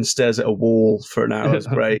off and stares at a wall for an hour's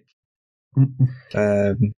break.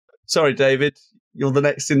 Sorry, David, you're the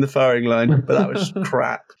next in the firing line, but that was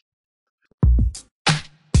crap.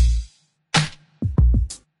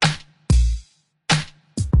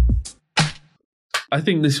 I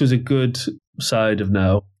think this was a good side of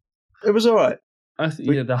Now. It was all right.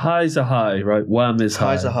 The highs are high, right? Wham is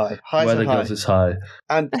high. Highs are high. Weather Girls is high.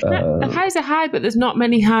 And the highs are high, but there's not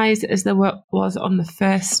many highs as there was on the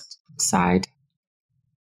first side.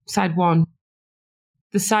 Side one.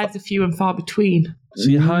 The sides are few and far between. So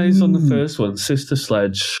your highs on the first one, Sister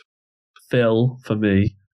Sledge, Phil for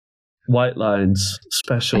me, White Lines,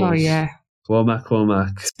 Specials. Oh, yeah.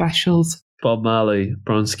 Womack. Specials. Bob Marley,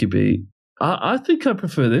 Bronski Beat. I think I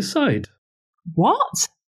prefer this side. What?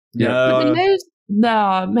 Yeah. But the lows,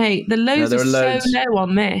 no, mate, the lows are loads. so low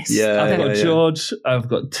on this. Yeah, I've got George, I've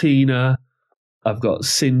got Tina, I've got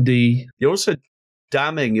Cindy. You're also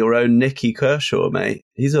damning your own Nicky Kershaw, mate.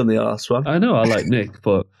 He's on the arse one. I know I like Nick,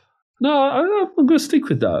 but no, I'm going to stick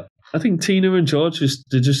with that. I think Tina and George,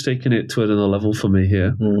 they're just taking it to another level for me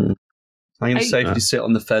here. I'm going to safely sit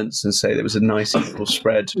on the fence and say there was a nice equal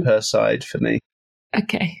spread per side for me.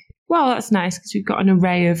 Okay. Well, that's nice because we've got an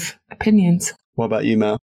array of opinions. What about you,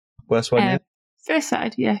 Mel? Worst one yet? First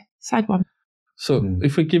side, yeah. Side one. So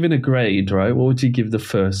if we're giving a grade, right, what would you give the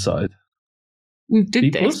first side? We did B+?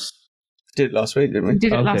 this. Did it last week, didn't we? We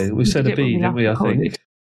did it last we said a B, didn't we, I think?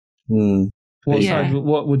 What side?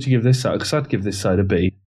 What would you give this side? Because I'd give this side a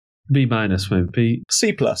B. B minus, maybe. B.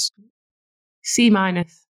 C plus. C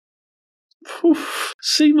minus.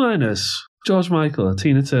 C minus. George Michael,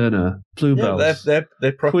 Tina Turner, Bluebells. They're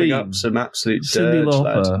propping Queen, up some absolute Cyndi dirge,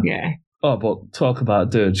 Lauper. lad. Yeah. Oh, but talk about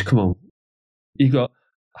dirge. Come on. You got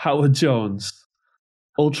Howard Jones,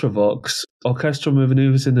 Ultravox, Orchestral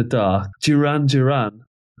Maneuvers in the Dark, Duran Duran.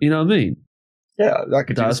 You know what I mean? Yeah, I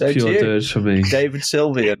could do the That's same pure to you. dirge for me. David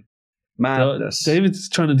Sylvian. Madness. David's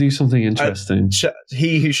trying to do something interesting.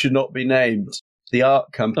 He who should not be named. The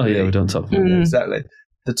art company. Oh, yeah, we don't talk about that. Exactly.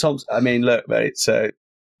 The Toms. I mean, look, mate, so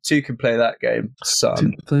two can play that game.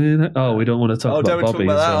 Son. Oh, we don't want to talk about don't Bobby. talk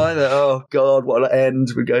about that either. Oh, God, what an end.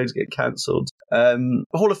 We're going to get cancelled.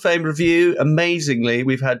 Hall of Fame review. Amazingly,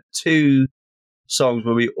 we've had two songs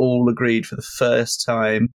where we all agreed for the first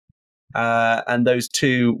time. And those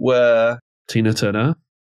two were Tina Turner.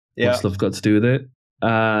 Yeah. What's Love Got to Do with It?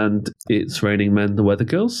 And It's Raining Men, The Weather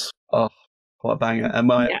Girls. Oh, what a banger. And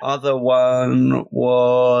my other one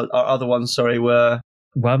was... Our other ones, sorry, were...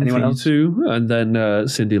 Wham for you two, and then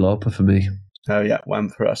Cyndi Lauper for me. Oh, yeah, Wham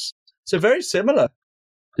for us. So very similar.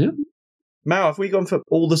 Yeah. Mal, have we gone for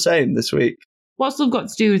all the same this week? What's Love Got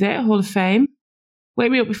to Do with It? Hall of Fame.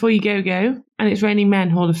 Wake Me Up Before You Go Go. And It's Raining Men,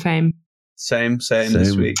 Hall of Fame. Same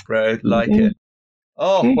this week, bro. Like it.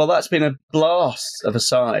 Oh, well, that's been a blast of a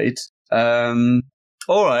side.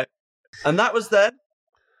 All right. And that was then.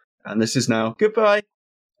 And this is now. Goodbye.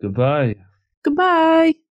 Goodbye.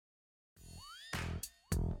 Goodbye.